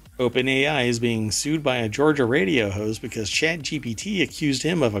 OpenAI is being sued by a Georgia radio host because ChatGPT accused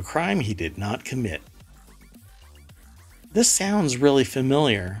him of a crime he did not commit. This sounds really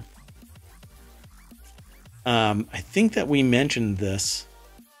familiar. I think that we mentioned this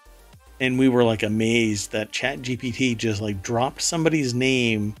and we were like amazed that ChatGPT just like dropped somebody's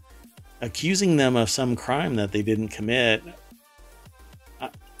name accusing them of some crime that they didn't commit.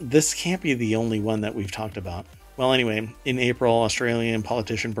 This can't be the only one that we've talked about. Well, anyway, in April, Australian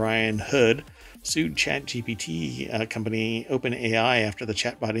politician Brian Hood sued ChatGPT company OpenAI after the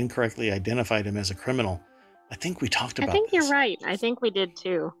chatbot incorrectly identified him as a criminal. I think we talked about this. I think you're right. I think we did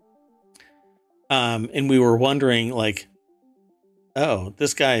too. And we were wondering, like, oh,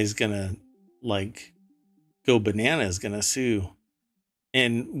 this guy is going to, like, go bananas, going to sue.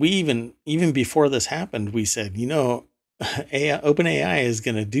 And we even before this happened, we said, you know, OpenAI is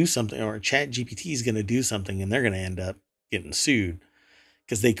going to do something, or ChatGPT is going to do something, and they're going to end up getting sued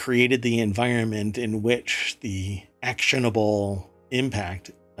because they created the environment in which the actionable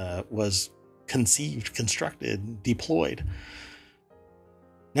impact was conceived, constructed, deployed.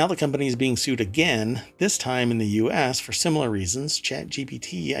 Now the company is being sued again, this time in the US for similar reasons.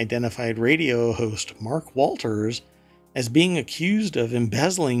 ChatGPT identified radio host Mark Walters as being accused of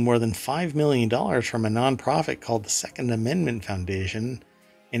embezzling more than $5 million from a nonprofit called the Second Amendment Foundation,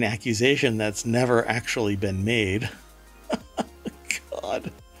 an accusation that's never actually been made.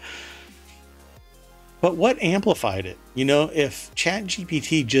 God. But what amplified it? You know, if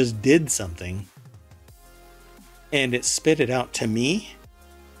ChatGPT just did something, and it spit it out to me,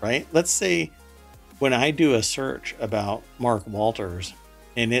 right? Let's say when I do a search about Mark Walters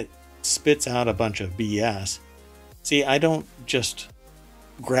and it spits out a bunch of BS, see, I don't just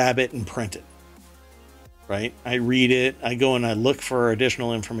grab it and print it, right? I read it, I go and I look for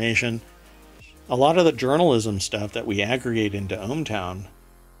additional information. A lot of the journalism stuff that we aggregate into ohmTown,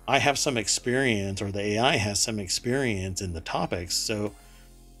 I have some experience, or the AI has some experience in the topics, so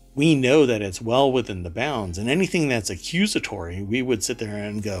we know that it's well within the bounds. And anything that's accusatory, we would sit there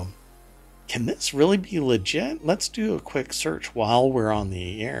and go, can this really be legit? Let's do a quick search while we're on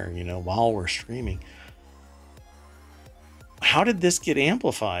the air, while we're streaming. How did this get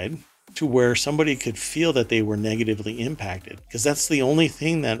amplified to where somebody could feel that they were negatively impacted? Because that's the only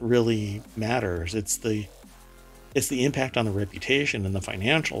thing that really matters. It's the impact on the reputation and the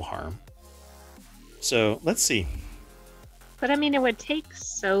financial harm. So let's see. But I mean, it would take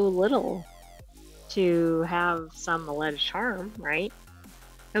so little to have some alleged harm, right?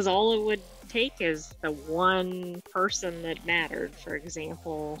 Because all it would take is the one person that mattered. For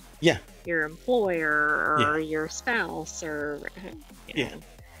example, your employer or your spouse, or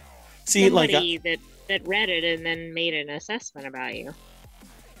see, somebody that read it and then made an assessment about you.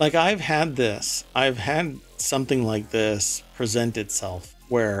 Like I've had something like this present itself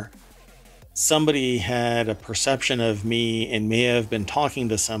where somebody had a perception of me and may have been talking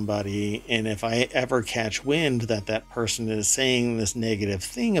to somebody, and if I ever catch wind that that person is saying this negative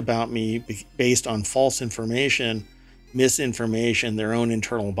thing about me based on false information, misinformation, their own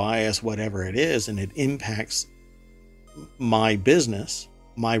internal bias, whatever it is, and it impacts my business,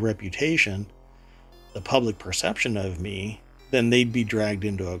 my reputation, the public perception of me, then they'd be dragged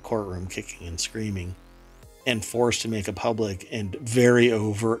into a courtroom kicking and screaming and forced to make a public and very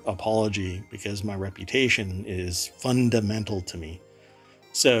overt apology because my reputation is fundamental to me.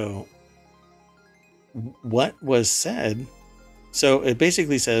 So what was said, so it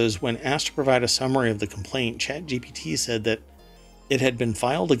basically says, when asked to provide a summary of the complaint, ChatGPT said that it had been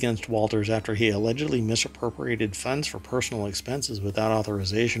filed against Walters after he allegedly misappropriated funds for personal expenses without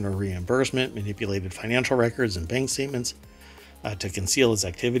authorization or reimbursement, manipulated financial records and bank statements to conceal his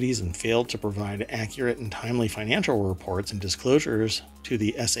activities, and failed to provide accurate and timely financial reports and disclosures to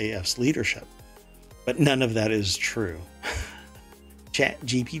the SAF's leadership. But none of that is true.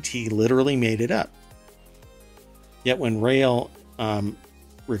 ChatGPT literally made it up. Yet when Rail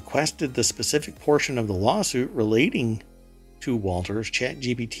requested the specific portion of the lawsuit relating to Walters,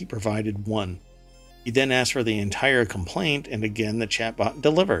 ChatGPT provided one. He then asked for the entire complaint, and again the chatbot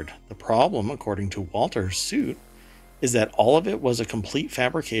delivered. The problem, according to Walters' suit, is that all of it was a complete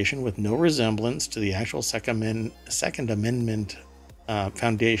fabrication with no resemblance to the actual Second Amendment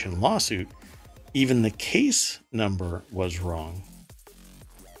Foundation lawsuit. Even the case number was wrong.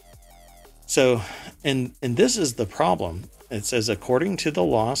 So, and this is the problem. It says, according to the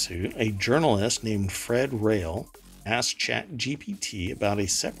lawsuit, a journalist named Fred Rail asked ChatGPT about a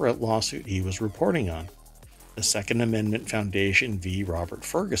separate lawsuit he was reporting on, the Second Amendment Foundation v. Robert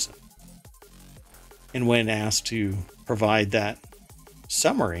Ferguson. And when asked to provide that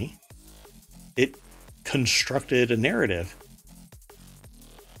summary, it constructed a narrative,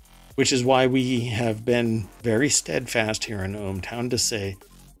 which is why we have been very steadfast here in ohmTown to say,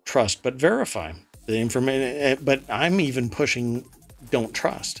 trust but verify the information. But I'm even pushing, don't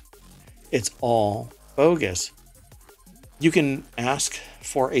trust. It's all bogus. You can ask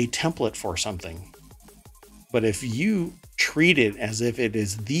for a template for something, but if you treat it as if it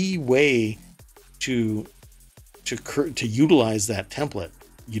is the way to utilize that template,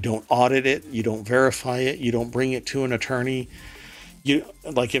 you don't audit it, you don't verify it, you don't bring it to an attorney, you,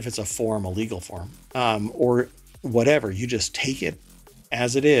 like if it's a legal form, or whatever, you just take it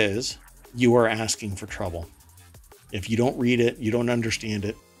as it is, you are asking for trouble. If you don't read it, you don't understand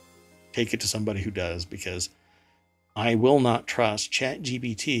it, take it to somebody who does, because I will not trust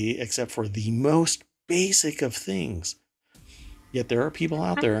ChatGPT except for the most basic of things. Yet there are people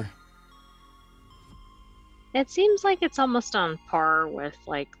out there. It seems like it's almost on par with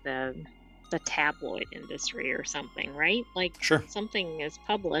like the tabloid industry or something, right? Like Sure. Something is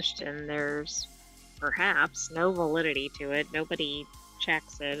published and there's perhaps no validity to it. Nobody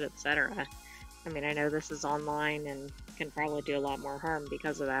checks it, etc. I mean, I know this is online and can probably do a lot more harm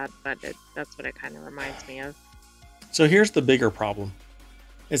because of that, but that's what it kind of reminds me of. So here's the bigger problem.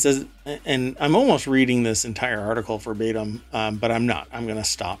 It says, and I'm almost reading this entire article verbatim, but I'm not. I'm going to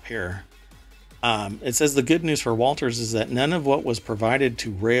stop here. It says the good news for Walters is that none of what was provided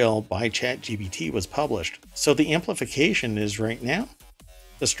to Rail by ChatGPT was published. So the amplification is right now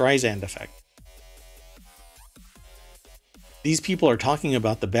the Streisand effect. These people are talking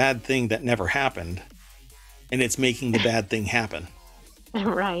about the bad thing that never happened, and it's making the bad thing happen.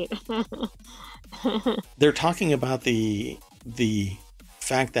 Right. They're talking about the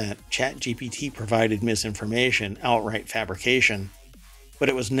fact that ChatGPT provided misinformation, outright fabrication, but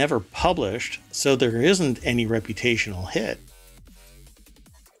it was never published, so there isn't any reputational hit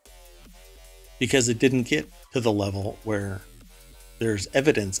because it didn't get to the level where there's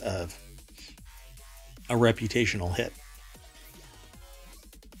evidence of a reputational hit.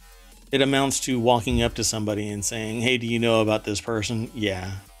 It amounts to walking up to somebody and saying, hey, do you know about this person?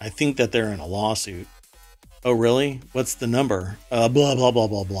 Yeah, I think that they're in a lawsuit. Oh, really? What's the number? Blah, blah, blah,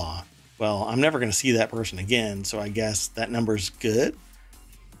 blah, blah. Well, I'm never going to see that person again, so I guess that number's good.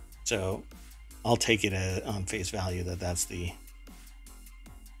 So I'll take it on face value that that's the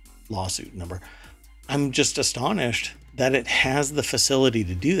lawsuit number. I'm just astonished that it has the facility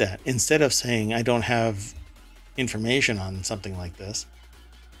to do that. Instead of saying, I don't have information on something like this,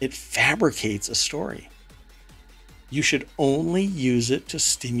 it fabricates a story. You should only use it to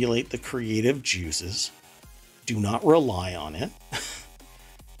stimulate the creative juices. Do not rely on it.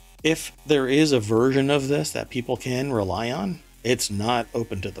 If there is a version of this that people can rely on, it's not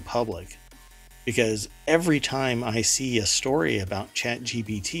open to the public. Because every time I see a story about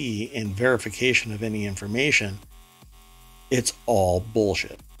ChatGPT and verification of any information, it's all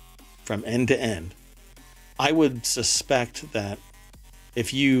bullshit from end to end. I would suspect that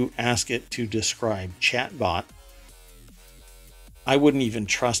if you ask it to describe chatbot, I wouldn't even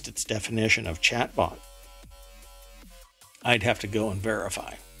trust its definition of chatbot. I'd have to go and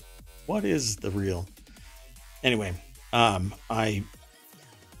verify. What is the real? Anyway, I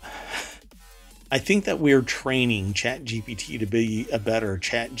think that we're training ChatGPT to be a better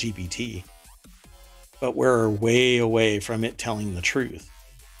ChatGPT, but we're way away from it telling the truth.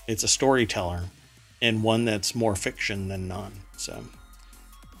 It's a storyteller, and one that's more fiction than none. So,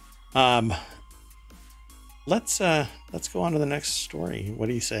 let's go on to the next story. What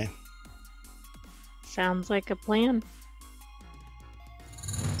do you say? Sounds like a plan.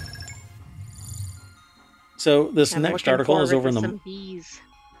 So this next article is over in the some bees.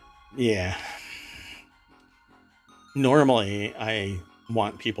 Yeah. Normally, I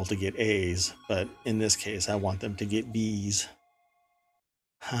want people to get A's, but in this case, I want them to get B's.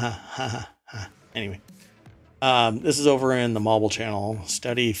 Anyway, this is over in the Marble Channel.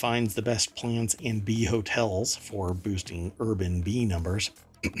 Study finds the best plants in bee hotels for boosting urban bee numbers.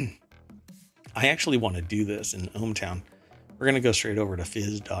 I actually want to do this in ohmTown. We're going to go straight over to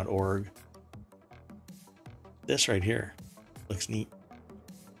phys.org. This right here looks neat.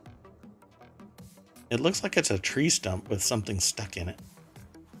 It looks like it's a tree stump with something stuck in it.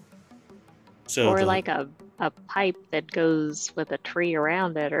 So or like a pipe that goes with a tree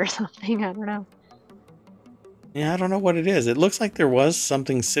around it or something. I don't know. Yeah, I don't know what it is. It looks like there was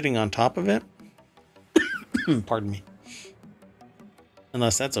something sitting on top of it. Pardon me.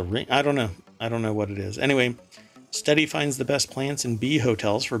 Unless that's a ring. I don't know. I don't know what it is. Anyway, study finds the best plants in bee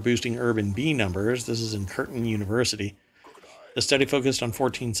hotels for boosting urban bee numbers. This is in Curtin University. The study focused on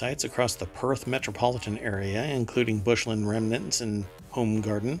 14 sites across the Perth metropolitan area, including bushland remnants and home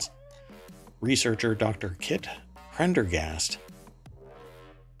gardens. Researcher Dr. Kit Prendergast.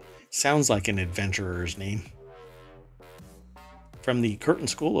 Sounds like an adventurer's name. From the Curtin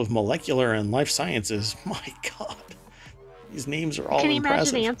School of Molecular and Life Sciences. My God. These names are all impressive. Can you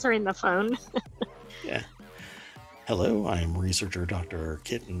imagine answering the phone? Yeah. Hello, I'm researcher Dr.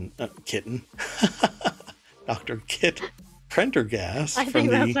 Dr. Kit Prendergast. I think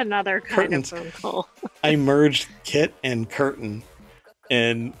that's another kind of phone call. I merged Kit and Curtin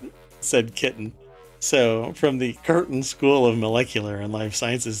and said kitten. So from the Curtin School of Molecular and Life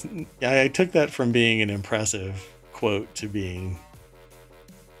Sciences, I took that from being an impressive quote to being,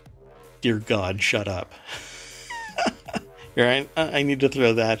 dear God, shut up. Right? I need to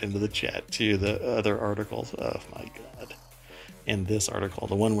throw that into the chat to the other articles. Oh my God. And this article,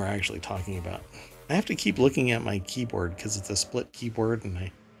 the one we're actually talking about. I have to keep looking at my keyboard because it's a split keyboard and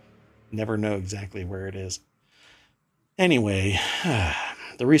I never know exactly where it is. Anyway,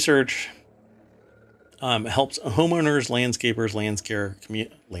 the research helps homeowners, landscapers,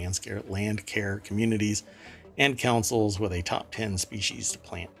 land care communities, and councils with a top 10 species to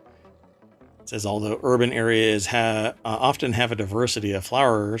plant. It says, although urban areas often have a diversity of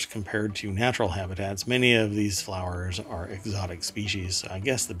flowers compared to natural habitats, many of these flowers are exotic species. So I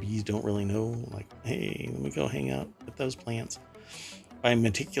guess the bees don't really know, like, hey, let me go hang out with those plants. By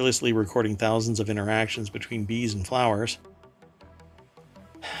meticulously recording thousands of interactions between bees and flowers,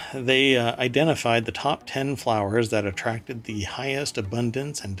 they identified the top 10 flowers that attracted the highest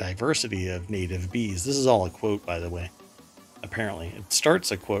abundance and diversity of native bees. This is all a quote, by the way. Apparently. It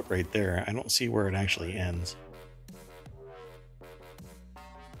starts a quote right there. I don't see where it actually ends.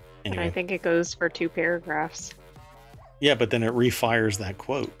 Anyway. I think it goes for 2 paragraphs. Yeah, but then it refires that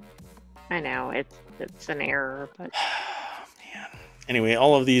quote. I know, it's an error, but... Man. Anyway,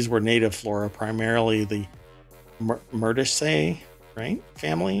 all of these were native flora, primarily the Myrtaceae, right,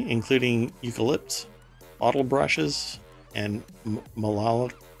 family, including eucalypts, bottle brushes, and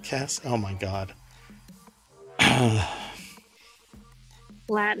Malacas. Oh my god.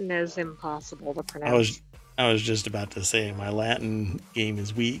 Latin is impossible to pronounce. I was just about to say my Latin game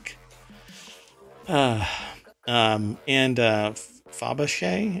is weak. Fabaceae,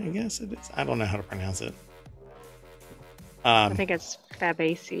 I guess it is. I don't know how to pronounce it. I think it's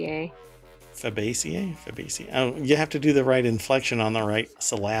Fabaceae. Fabaceae. Oh, you have to do the right inflection on the right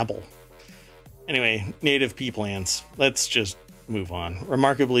syllable. Anyway, native pea plants. Let's just move on.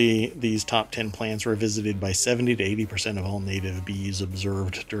 Remarkably, these top 10 plants were visited by 70 to 80% of all native bees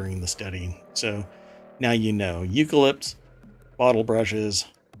observed during the study. So now you know. Eucalypts, bottle brushes,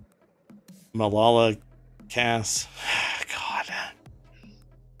 Malacas, God,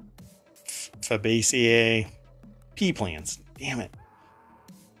 Fabaceae, pea plants. Damn it.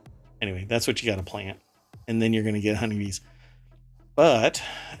 Anyway, that's what you got to plant. And then you're going to get honeybees. But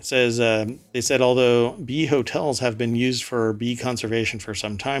it says, they said, although bee hotels have been used for bee conservation for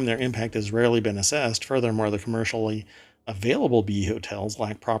some time, their impact has rarely been assessed. Furthermore, the commercially available bee hotels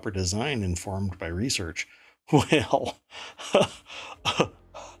lack proper design informed by research. Well,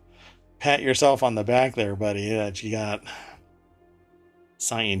 pat yourself on the back there, buddy, that you got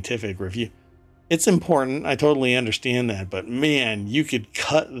scientific review. It's important. I totally understand that. But man, you could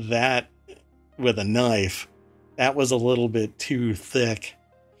cut that with a knife. That was a little bit too thick.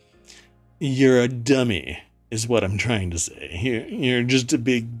 You're a dummy, is what I'm trying to say. You're just a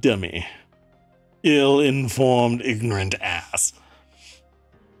big dummy. Ill-informed, ignorant ass.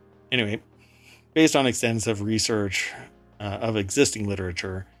 Anyway, based on extensive research of existing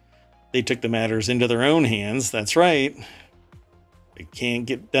literature, they took the matters into their own hands. That's right. It can't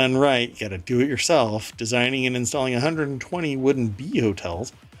get done right. You got to do it yourself. Designing and installing 120 wooden bee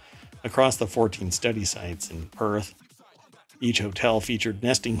hotels across the 14 study sites in Perth. Each hotel featured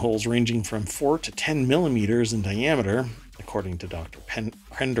nesting holes ranging from 4 to 10 millimeters in diameter, according to Dr.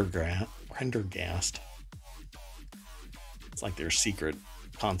 Prendergast. It's like there's secret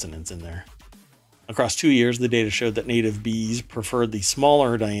consonants in there. Across 2 years, the data showed that native bees preferred the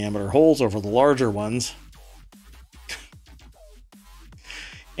smaller diameter holes over the larger ones.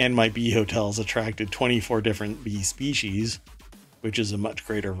 And my bee hotels attracted 24 different bee species, which is a much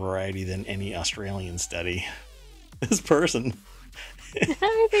greater variety than any Australian study. This person.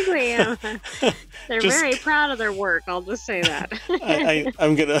 I think they am. They're very proud of their work. I'll just say that.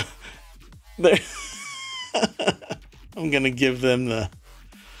 I'm gonna give them the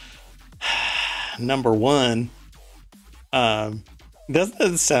number one. Doesn't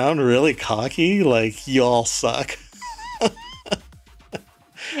it sound really cocky? Like you all suck.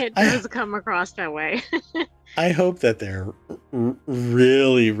 It does come across that way. I hope that they're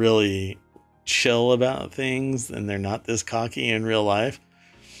really, really chill about things and they're not this cocky in real life.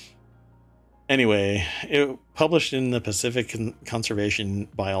 Anyway, it published in the Pacific Conservation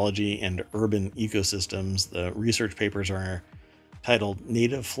Biology and Urban Ecosystems. The research papers are titled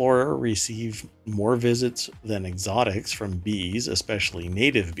Native Flora Receive More Visits Than Exotics from Bees, especially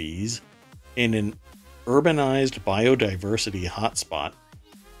native bees, in an Urbanized Biodiversity Hotspot.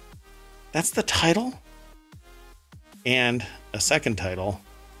 That's the title? And a second title,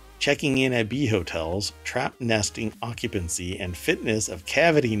 Checking in at Bee Hotels, Trap Nesting Occupancy and Fitness of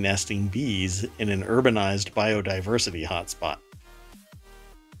Cavity Nesting Bees in an Urbanized Biodiversity Hotspot.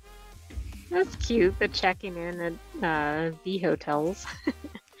 That's cute, the checking in at bee hotels.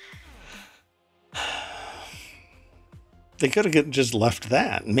 They could have just left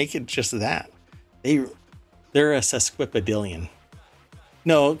that and make it just that. They're a sesquipedalian.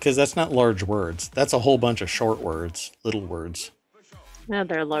 No, because that's not large words. That's a whole bunch of short words, little words. No,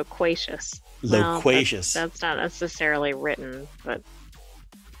 they're loquacious. Loquacious. Well, that's not necessarily written, but...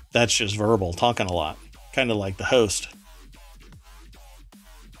 That's just verbal, talking a lot. Kind of like the host.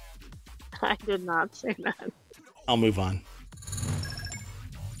 I did not say that. I'll move on.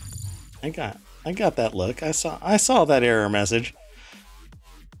 I got that look. I saw that error message.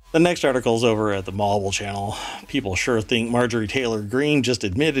 The next article's over at the Marvel channel. People sure think Marjorie Taylor Greene just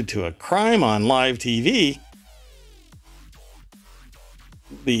admitted to a crime on live TV.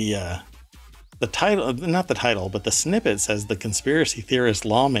 The title, not the title, but the snippet says the conspiracy theorist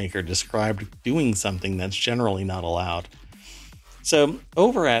lawmaker described doing something that's generally not allowed. So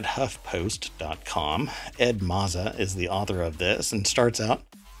over at HuffPost.com, Ed Mazza is the author of this and starts out,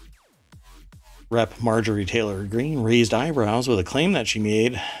 Rep. Marjorie Taylor Greene raised eyebrows with a claim that she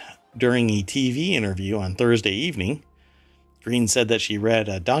made during a TV interview on Thursday evening. Greene said that she read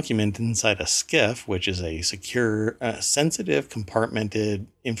a document inside a SCIF, which is a secure, sensitive, compartmented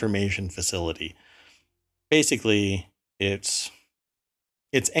information facility. Basically, it's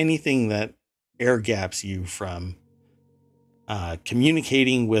anything that air gaps you from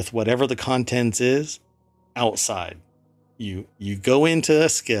communicating with whatever the contents is outside. You go into a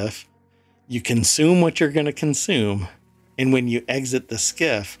SCIF, you consume what you're going to consume, and when you exit the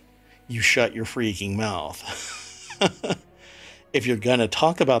SCIF, you shut your freaking mouth. If you're going to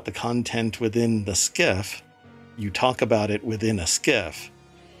talk about the content within the SCIF, you talk about it within a SCIF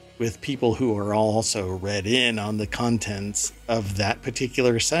with people who are also read in on the contents of that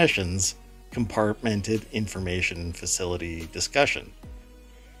particular session's compartmented information facility discussion.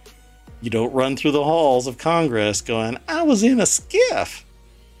 You don't run through the halls of Congress going, I was in a SCIF,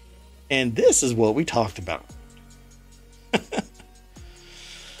 and this is what we talked about.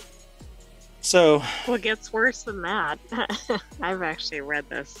 So, well, it gets worse than that. I've actually read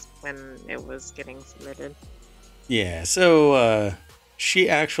this when it was getting submitted. Yeah, so she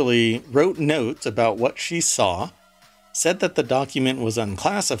actually wrote notes about what she saw, said that the document was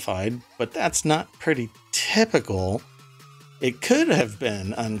unclassified, but that's not pretty typical. It could have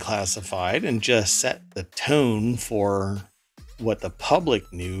been unclassified and just set the tone for what the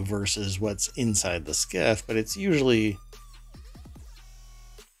public knew versus what's inside the SCIF, but it's usually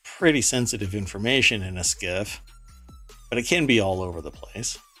pretty sensitive information in a SCIF, but it can be all over the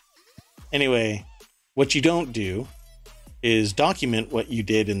place. Anyway, what you don't do is document what you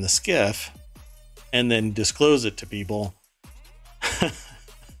did in the SCIF and then disclose it to people.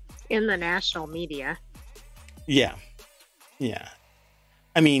 In the national media. Yeah.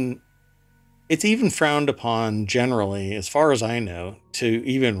 I mean, it's even frowned upon generally, as far as I know, to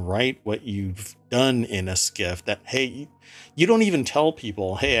even write what you've done in a SCIF. That, hey, you don't even tell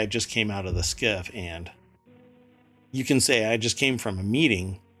people, hey, I just came out of the SCIF, and you can say, I just came from a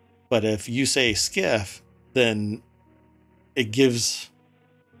meeting. But if you say SCIF, then it gives,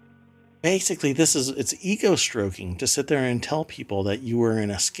 basically, it's ego stroking to sit there and tell people that you were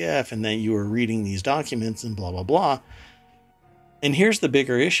in a SCIF and that you were reading these documents and blah, blah, blah. And here's the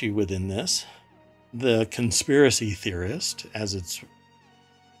bigger issue within this. The conspiracy theorist, as it's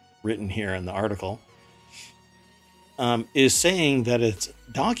written here in the article, is saying that it's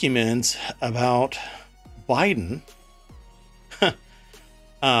documents about Biden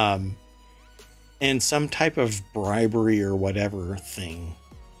and some type of bribery or whatever thing.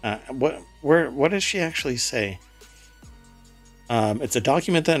 What does she actually say? It's a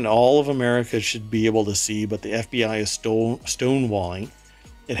document that all of America should be able to see, but the FBI is stonewalling.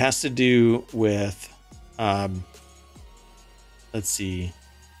 It has to do with, let's see.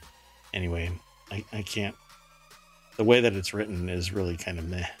 Anyway, I can't. The way that it's written is really kind of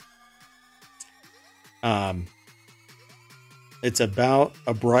meh. It's about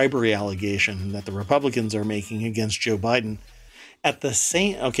a bribery allegation that the Republicans are making against Joe Biden. A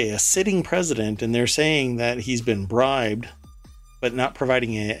sitting president, and they're saying that he's been bribed, but not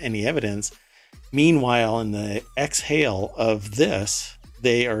providing any evidence. Meanwhile, in the exhale of this,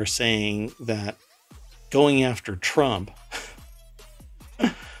 they are saying that going after Trump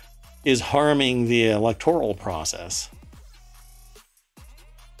is harming the electoral process.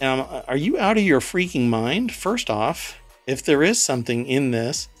 Are you out of your freaking mind? First off, if there is something in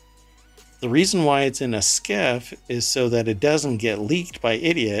this, the reason why it's in a SCIF is so that it doesn't get leaked by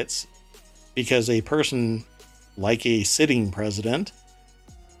idiots, because a person like a sitting president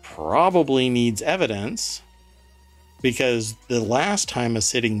probably needs evidence, because the last time a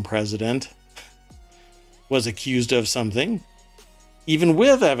sitting president was accused of something, even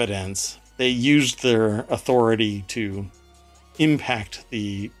with evidence, they used their authority to impact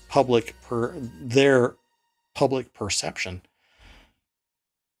the their public perception.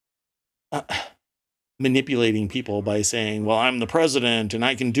 Manipulating people by saying, well, I'm the president and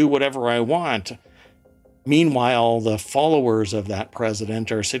I can do whatever I want. Meanwhile, the followers of that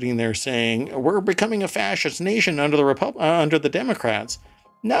president are sitting there saying, we're becoming a fascist nation under the Democrats.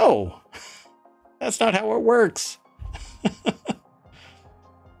 No, that's not how it works.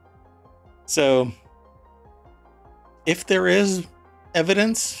 So, if there is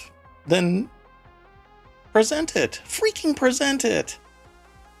evidence, then present it. Freaking present it.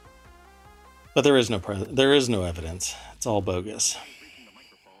 But there is no evidence. It's all bogus.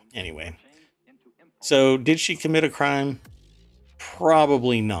 Anyway. So, did she commit a crime?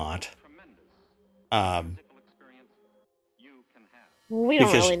 Probably not. We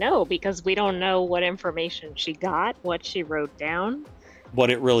don't because really know because we don't know what information she got, what she wrote down, what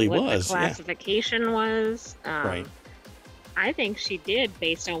it really what the was. Yeah. classification was. Right. I think she did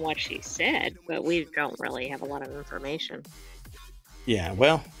based on what she said, but we don't really have a lot of information. Yeah.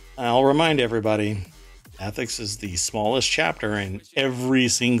 Well, I'll remind everybody ethics is the smallest chapter in every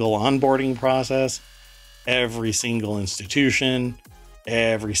single onboarding process, every single institution,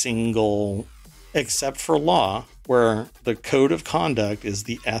 every single, except for law, where the code of conduct is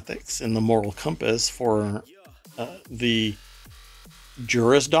the ethics and the moral compass for the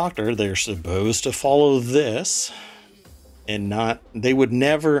Juris Doctor. They're supposed to follow this and not, they would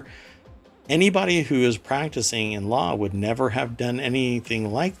never, anybody who is practicing in law would never have done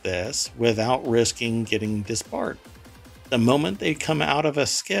anything like this without risking getting disbarred. The moment they come out of a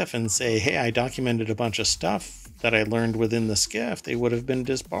skiff and say, hey, I documented a bunch of stuff that I learned within the skiff, they would have been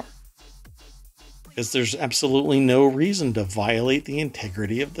disbarred. Because there's absolutely no reason to violate the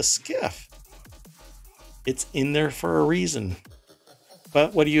integrity of the skiff. It's in there for a reason.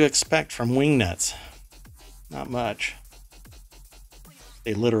 But what do you expect from wingnuts? Not much.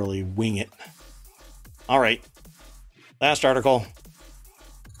 They literally wing it. All right. Last article.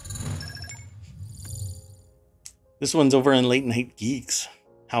 This one's over in Late Night Geeks.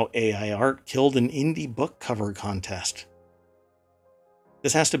 How AI art killed an indie book cover contest.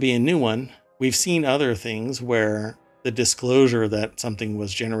 This has to be a new one. We've seen other things where the disclosure that something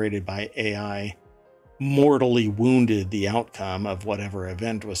was generated by AI mortally wounded the outcome of whatever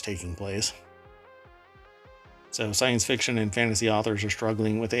event was taking place. So science fiction and fantasy authors are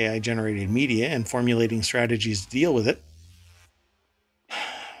struggling with AI generated media and formulating strategies to deal with it.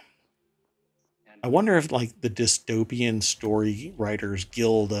 I wonder if like the Dystopian Story Writers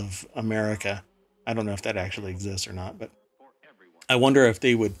Guild of America, I don't know if that actually exists or not, but I wonder if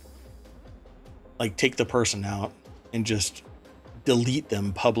they would like take the person out and just delete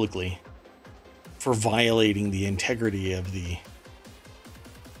them publicly for violating the integrity of the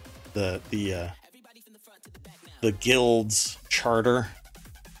guild's charter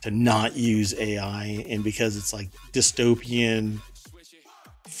to not use AI, and because it's like dystopian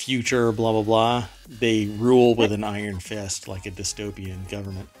future, blah blah blah, they rule with an iron fist like a dystopian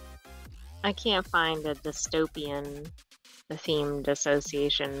government. I can't find a dystopian themed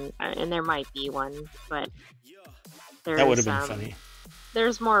association, and there might be one, but that would have been funny.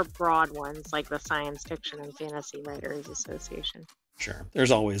 There's more broad ones like the Science Fiction and Fantasy Writers Association. Sure,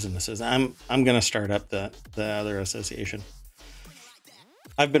 there's always an association. I'm going to start up the other association.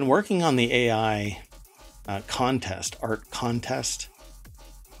 I've been working on the AI art contest,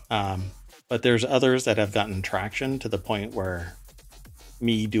 but there's others that have gotten traction to the point where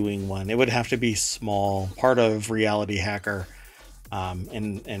me doing one, it would have to be small, part of Reality Hacker,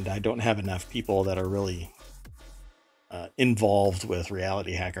 and I don't have enough people that are really involved with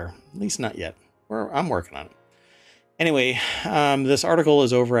Reality Hacker, at least not yet. I'm working on it. Anyway, this article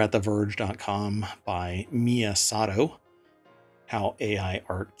is over at theverge.com by Mia Sato. How AI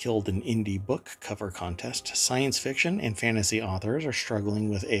art killed an indie book cover contest. Science fiction and fantasy authors are struggling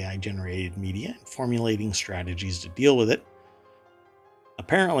with AI generated media and formulating strategies to deal with it.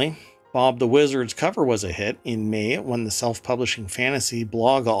 Apparently, Bob the Wizard's cover was a hit. In May, it won the Self-Publishing Fantasy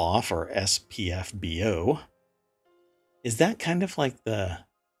Blog Off, or SPFBO. Is that kind of like the...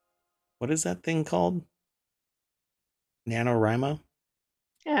 what is that thing called? NaNoWriMo?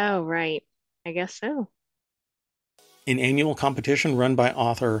 Oh, right. I guess so. An annual competition run by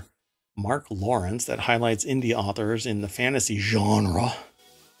author Mark Lawrence that highlights indie authors in the fantasy genre.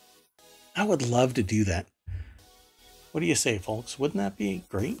 I would love to do that. What do you say, folks? Wouldn't that be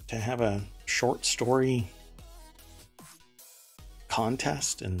great to have a short story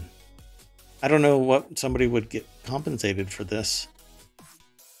contest? And I don't know what somebody would get compensated for this,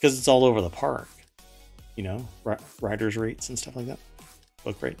 because it's all over the park. You know, writers' rates and stuff like that.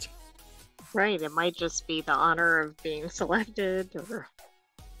 Book rates. Right. It might just be the honor of being selected.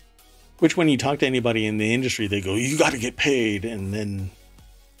 Which, when you talk to anybody in the industry, they go, you got to get paid. And then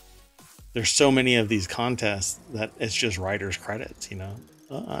there's so many of these contests that it's just writers' credits, you know.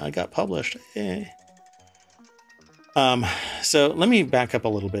 I got published. So let me back up a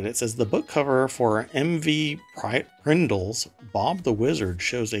little bit. It says the book cover for M.V. Prindle's Bob the Wizard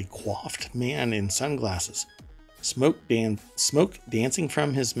shows a coiffed man in sunglasses, smoke dancing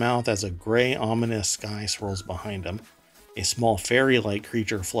from his mouth as a gray, ominous sky swirls behind him. A small fairy-like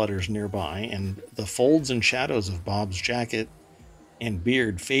creature flutters nearby, and the folds and shadows of Bob's jacket and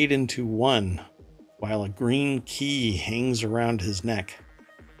beard fade into one, while a green key hangs around his neck.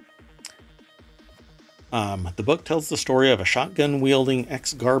 The book tells the story of a shotgun-wielding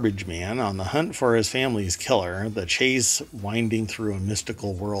ex-garbage man on the hunt for his family's killer, the chase winding through a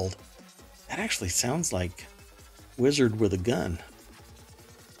mystical world. That actually sounds like Wizard with a Gun.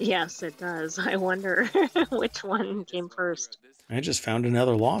 Yes, it does. I wonder which one came first. I just found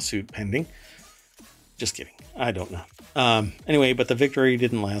another lawsuit pending. Just kidding. I don't know. Anyway, but the victory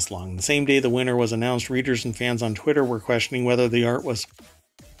didn't last long. The same day the winner was announced, readers and fans on Twitter were questioning whether the art was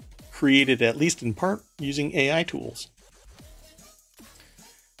created, at least in part, using AI tools.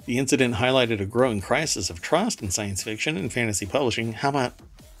 The incident highlighted a growing crisis of trust in science fiction and fantasy publishing. How about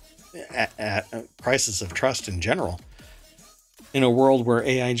a crisis of trust in general? In a world where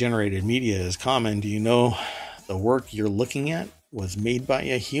AI-generated media is common, do you know the work you're looking at was made by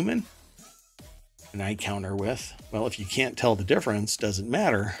a human? And I counter with, well, if you can't tell the difference, does it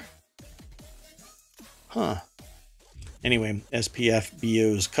matter? Huh. Anyway,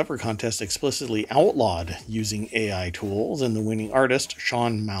 SPFBO's cover contest explicitly outlawed using AI tools, and the winning artist,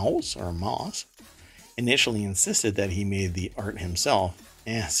 Sean Moss, initially insisted that he made the art himself.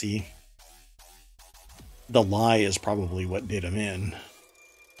 See, the lie is probably what did him in.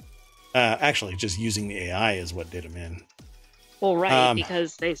 Actually, just using the AI is what did him in. Well, right,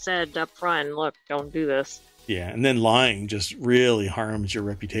 because they said up front, look, don't do this. Yeah, and then lying just really harms your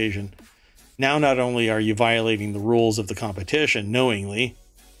reputation. Now, not only are you violating the rules of the competition knowingly,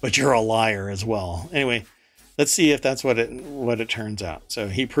 but you're a liar as well. Anyway, let's see if that's what it turns out. So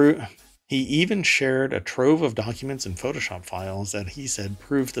he even shared a trove of documents and Photoshop files that he said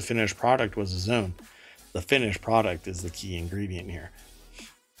proved the finished product was his own. The finished product is the key ingredient here.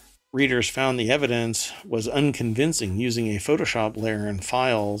 Readers found the evidence was unconvincing using a Photoshop layer and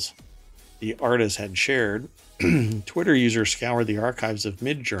files the artist had shared. Twitter users scoured the archives of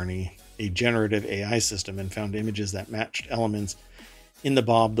Midjourney, a generative AI system, and found images that matched elements in the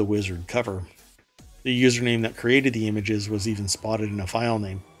Bob the Wizard cover. The username that created the images was even spotted in a file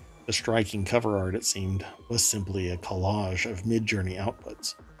name. The striking cover art, it seemed, was simply a collage of Midjourney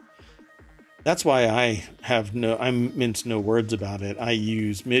outputs. That's why I mince no words about it. I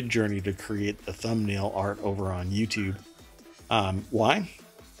use Midjourney to create the thumbnail art over on YouTube. Why?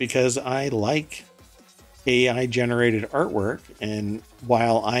 Because I like AI generated artwork, and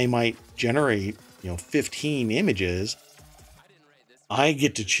while I might generate 15 images, I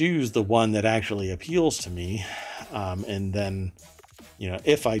get to choose the one that actually appeals to me, and then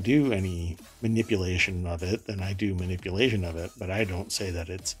if I do any manipulation of it, then I do manipulation of it, but I don't say that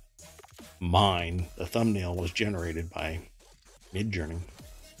it's mine. The thumbnail was generated by Midjourney,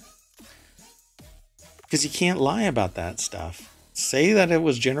 because you can't lie about that stuff. Say that it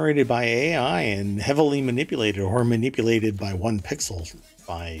was generated by AI and heavily manipulated, or manipulated by 1 pixel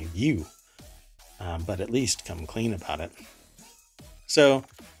by you. But at least come clean about it. So,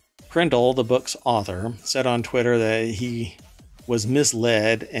 Prindle, the book's author, said on Twitter that he was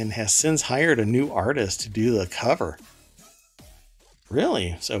misled and has since hired a new artist to do the cover.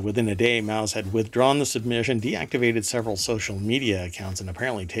 Really? So within a day, Mouse had withdrawn the submission, deactivated several social media accounts, and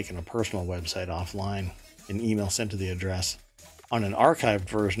apparently taken a personal website offline. An email sent to the address on an archived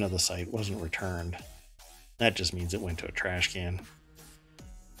version of the site wasn't returned. That just means it went to a trash can.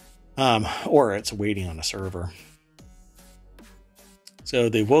 Or it's waiting on a server. So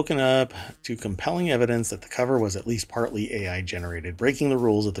they've woken up to compelling evidence that the cover was at least partly AI generated, breaking the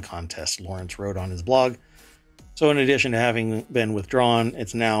rules of the contest, Lawrence wrote on his blog. So in addition to having been withdrawn,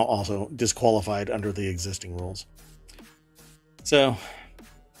 it's now also disqualified under the existing rules. So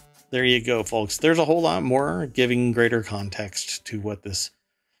there you go, folks. There's a whole lot more, giving greater context to what this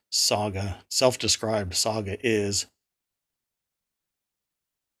saga, self-described saga, is.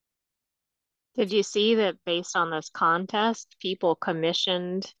 Did you see that based on this contest, people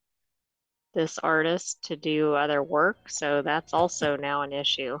commissioned this artist to do other work? So that's also now an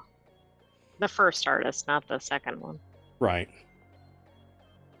issue. The first artist, not the second one. Right.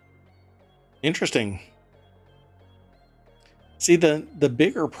 Interesting. See, the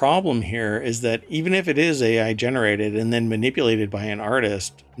bigger problem here is that even if it is AI generated and then manipulated by an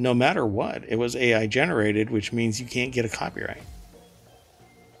artist, no matter what, it was AI generated, which means you can't get a copyright.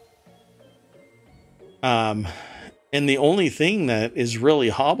 And the only thing that is really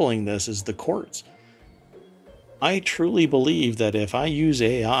hobbling this is the courts. I truly believe that if I use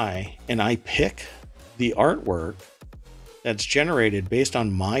AI and I pick the artwork that's generated based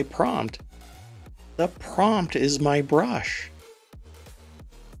on my prompt, the prompt is my brush.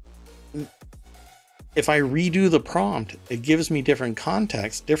 If I redo the prompt, it gives me different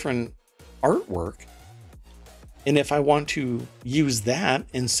context, different artwork. And if I want to use that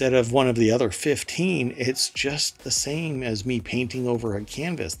instead of one of the other 15, it's just the same as me painting over a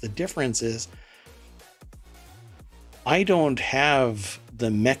canvas. The difference is I don't have the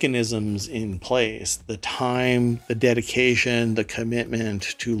mechanisms in place, the time, the dedication, the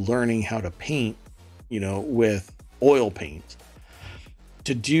commitment to learning how to paint, with oil paint,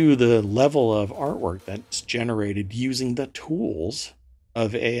 to do the level of artwork that's generated using the tools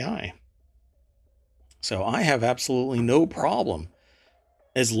of AI. So I have absolutely no problem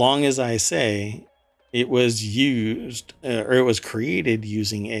as long as I say it was used or it was created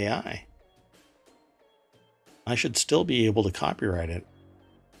using AI. I should still be able to copyright it.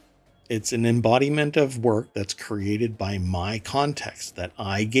 It's an embodiment of work that's created by my context that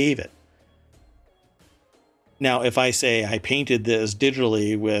I gave it. Now, if I say I painted this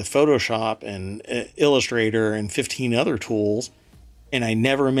digitally with Photoshop and Illustrator and 15 other tools, and I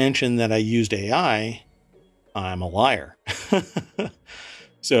never mention that I used AI, I'm a liar.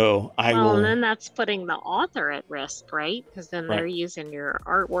 So I Well, and will. then that's putting the author at risk, right? Because then they're Right. using your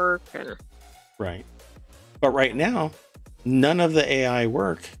artwork and. Right. But right now, none of the AI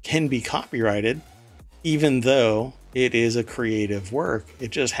work can be copyrighted, even though it is a creative work. It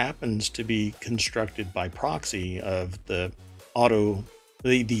just happens to be constructed by proxy of the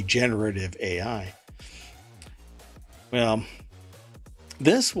generative AI. Well,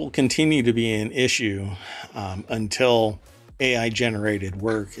 this will continue to be an issue until AI generated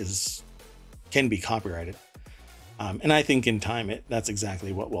work can be copyrighted. And I think in time, that's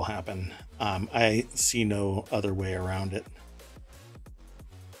exactly what will happen. I see no other way around it.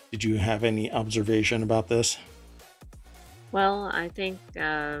 Did you have any observation about this? Well, I think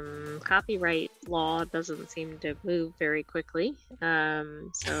copyright law doesn't seem to move very quickly.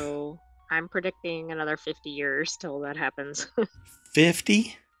 So I'm predicting another 50 years till that happens.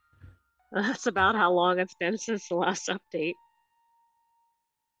 50? That's about how long it's been since the last update.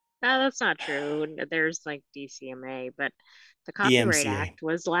 No, that's not true. There's like DCMA, but the Copyright DMCA. Act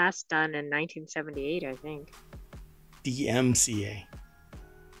was last done in 1978, I think. DMCA.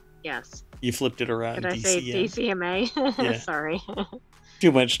 Yes. You flipped it around. Did I say DCMA? Yeah. Sorry.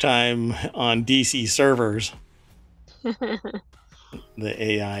 Too much time on DC servers. The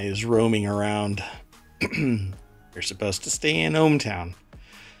AI is roaming around. You're supposed to stay in ohmTown.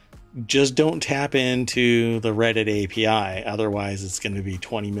 Just don't tap into the Reddit API. Otherwise, it's going to be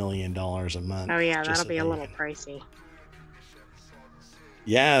 $20 million a month. Oh, yeah, that'll be a little pricey.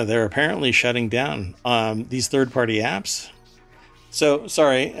 Yeah, they're apparently shutting down these third-party apps. So,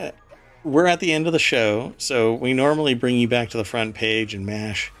 sorry, we're at the end of the show. So we normally bring you back to the front page and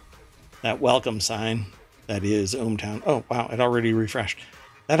mash that welcome sign that is ohmTown. Oh, wow, it already refreshed.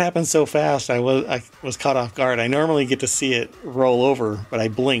 That happened so fast, I was caught off guard. I normally get to see it roll over, but I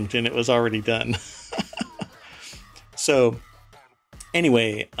blinked and it was already done. So,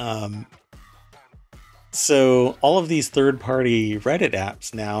 anyway, so all of these third-party Reddit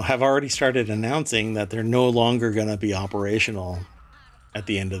apps now have already started announcing that they're no longer going to be operational at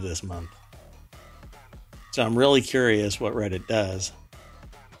the end of this month. So I'm really curious what Reddit does,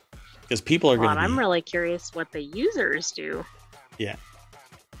 because people are going to. I'm really curious what the users do. Yeah.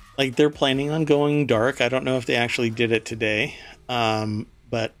 Like, they're planning on going dark. I don't know if they actually did it today,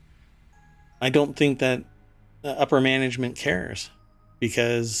 but I don't think that upper management cares,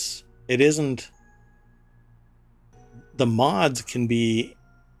 because it isn't. The mods can be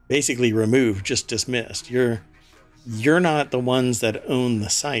basically removed, just dismissed. You're not the ones that own the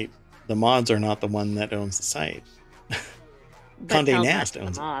site. The mods are not the one that owns the site. Condé Nast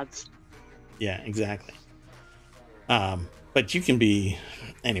owns the mods. Yeah, exactly. But you can be.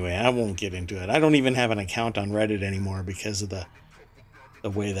 Anyway, I won't get into it. I don't even have an account on Reddit anymore because of the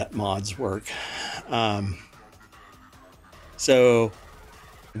way that mods work. So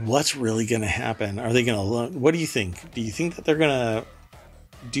what's really going to happen? Are they going to what do you think? Do you think that they're going to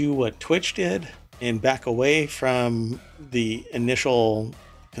do what Twitch did and back away from the initial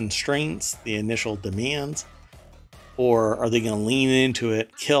constraints, the initial demands? Or are they going to lean into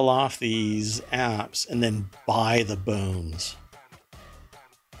it, kill off these apps, and then buy the bones?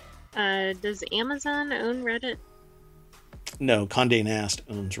 Does Amazon own Reddit? No, Condé Nast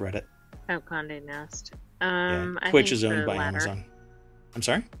owns Reddit. Oh, Condé Nast. Twitch is owned by Amazon. I'm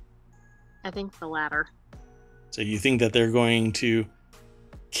sorry? I think the latter. So you think that they're going to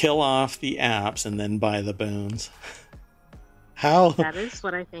kill off the apps and then buy the bones? How? That is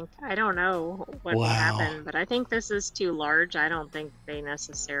what I think. I don't know what will happen, but I think this is too large. I don't think they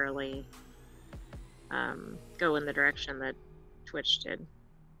necessarily go in the direction that Twitch did.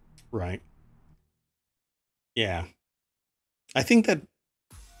 Right. Yeah. I think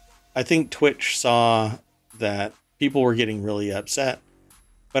Twitch saw that people were getting really upset,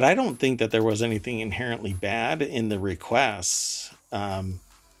 but I don't think that there was anything inherently bad in the requests. I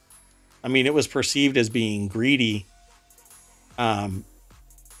mean, it was perceived as being greedy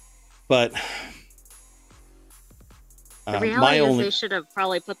But the reality is they should have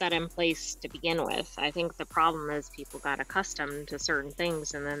probably put that in place to begin with. I think the problem is people got accustomed to certain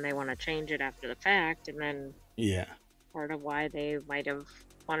things and then they want to change it after the fact. And then part of why they might have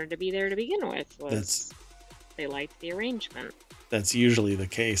wanted to be there to begin with was they liked the arrangement. That's usually the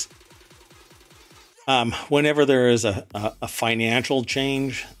case. Whenever there is a financial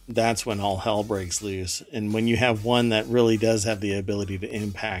change, that's when all hell breaks loose. And when you have one that really does have the ability to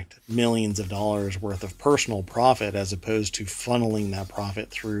impact millions of dollars worth of personal profit, as opposed to funneling that profit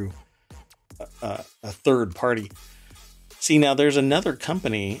through a third party. See, now there's another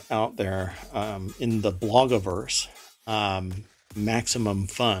company out there in the blogiverse. Maximum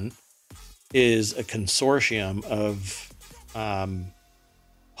Fun is a consortium of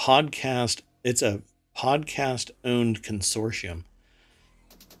podcast. It's a podcast owned consortium.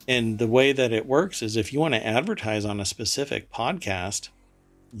 And the way that it works is if you want to advertise on a specific podcast,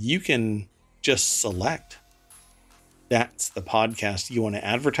 you can just select that's the podcast you want to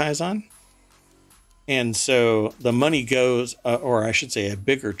advertise on. And so the money goes, or I should say a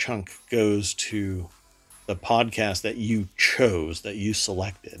bigger chunk goes to the podcast that you chose, that you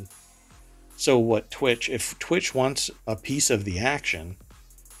selected. So if Twitch wants a piece of the action,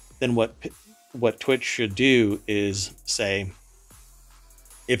 then what Twitch should do is say,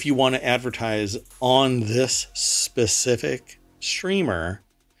 if you want to advertise on this specific streamer,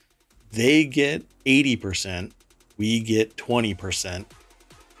 they get 80%, we get 20%.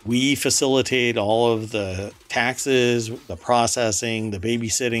 We facilitate all of the taxes, the processing, the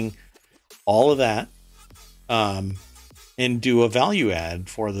babysitting, all of that, and do a value add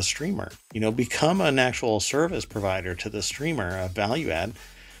for the streamer. Become an actual service provider to the streamer, a value add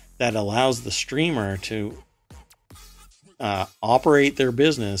that allows the streamer to operate their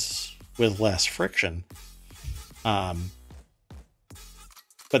business with less friction. But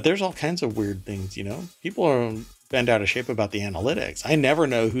there's all kinds of weird things, people are bent out of shape about the analytics. I never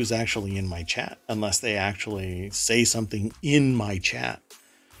know who's actually in my chat unless they actually say something in my chat.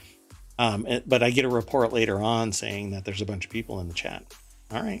 But I get a report later on saying that there's a bunch of people in the chat.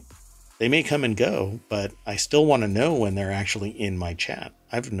 All right. They may come and go, but I still want to know when they're actually in my chat.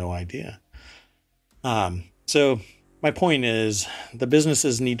 I have no idea. So my point is the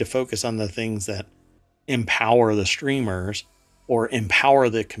businesses need to focus on the things that empower the streamers or empower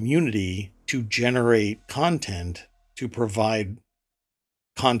the community to generate content, to provide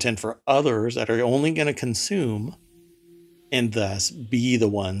content for others that are only going to consume and thus be the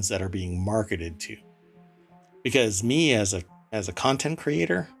ones that are being marketed to. Because me as a content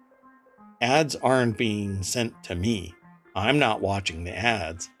creator, ads aren't being sent to me. I'm not watching the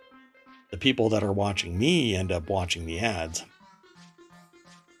ads. The people that are watching me end up watching the ads.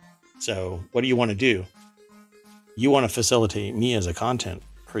 So what do you want to do? You want to facilitate me as a content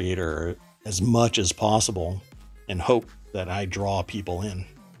creator as much as possible and hope that I draw people in.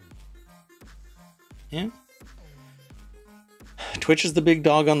 Yeah. Twitch is the big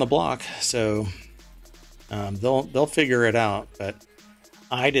dog on the block, so they'll figure it out, but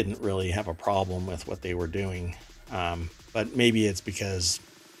I didn't really have a problem with what they were doing. But maybe it's because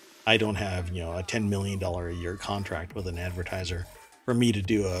I don't have, a $10 million a year contract with an advertiser for me to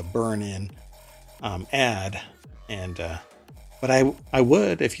do a burn-in ad. And but I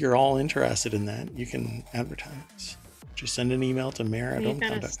would, if you're all interested in that, you can advertise. Just send an email to mayor. You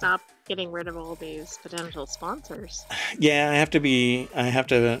gotta stop getting rid of all these potential sponsors. Yeah, I have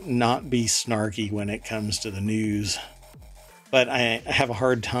to not be snarky when it comes to the news. But I have a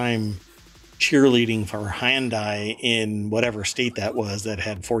hard time cheerleading for Hyundai in whatever state that was that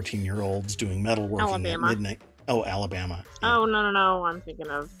had 14-year-olds doing metalworking at midnight. Oh, Alabama. Yeah. Oh, no. I'm thinking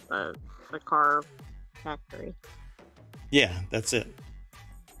of the car factory. Yeah, that's it.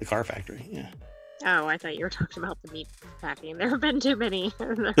 The car factory, yeah. Oh, I thought you were talking about the meat packing. There have been too many.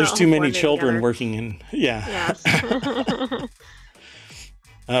 There's too many children working in... Yeah. Yes.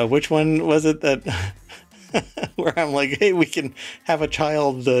 Which one was it that... where I'm like, hey, we can have a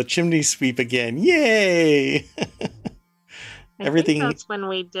child chimney sweep again. Yay! Everything. I think that's when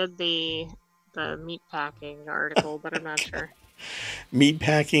we did the meat packing article, but I'm not sure. Meat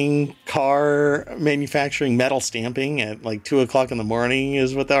packing, car manufacturing, metal stamping at like 2:00 in the morning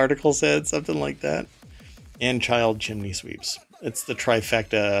is what the article said, something like that. And child chimney sweeps. It's the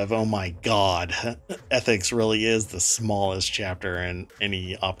trifecta of, oh my God, ethics really is the smallest chapter in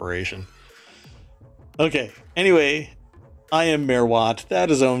any operation. Okay, anyway, I am Mayor Watt. That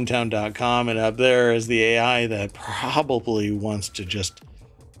is ohmtown.com, and up there is the AI that probably wants to just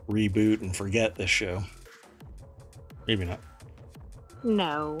reboot and forget this show. Maybe not.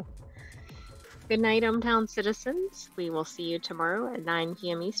 No. Good night, hometown citizens. We will see you tomorrow at 9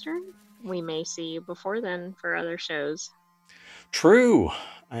 p.m. Eastern. We may see you before then for other shows. True.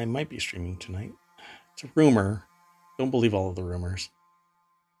 I might be streaming tonight. It's a rumor. Don't believe all of the rumors.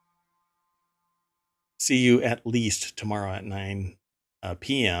 See you at least tomorrow at 9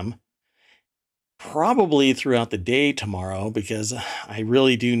 p.m. Probably throughout the day tomorrow, because I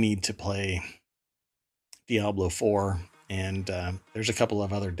really do need to play Diablo 4. And there's a couple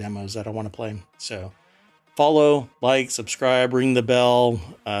of other demos that I want to play. So follow, like, subscribe, ring the bell,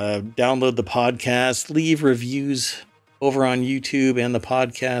 download the podcast, leave reviews over on YouTube and the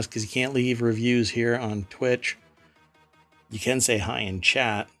podcast, because you can't leave reviews here on Twitch. You can say hi in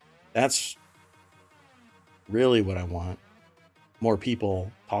chat. That's really what I want. More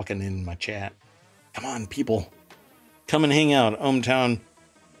people talking in my chat. Come on, people. Come and hang out. Hometown.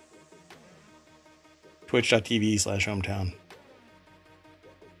 Twitch.tv/hometown.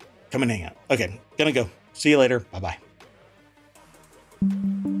 Come and hang out. Okay, gonna go. See you later. Bye-bye.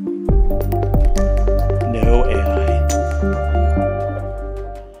 No AI.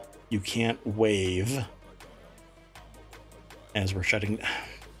 You can't wave. As we're shutting...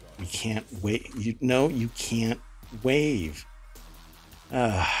 You can't wave. You can't wave.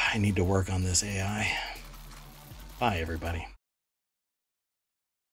 I need to work on this AI. Bye, everybody.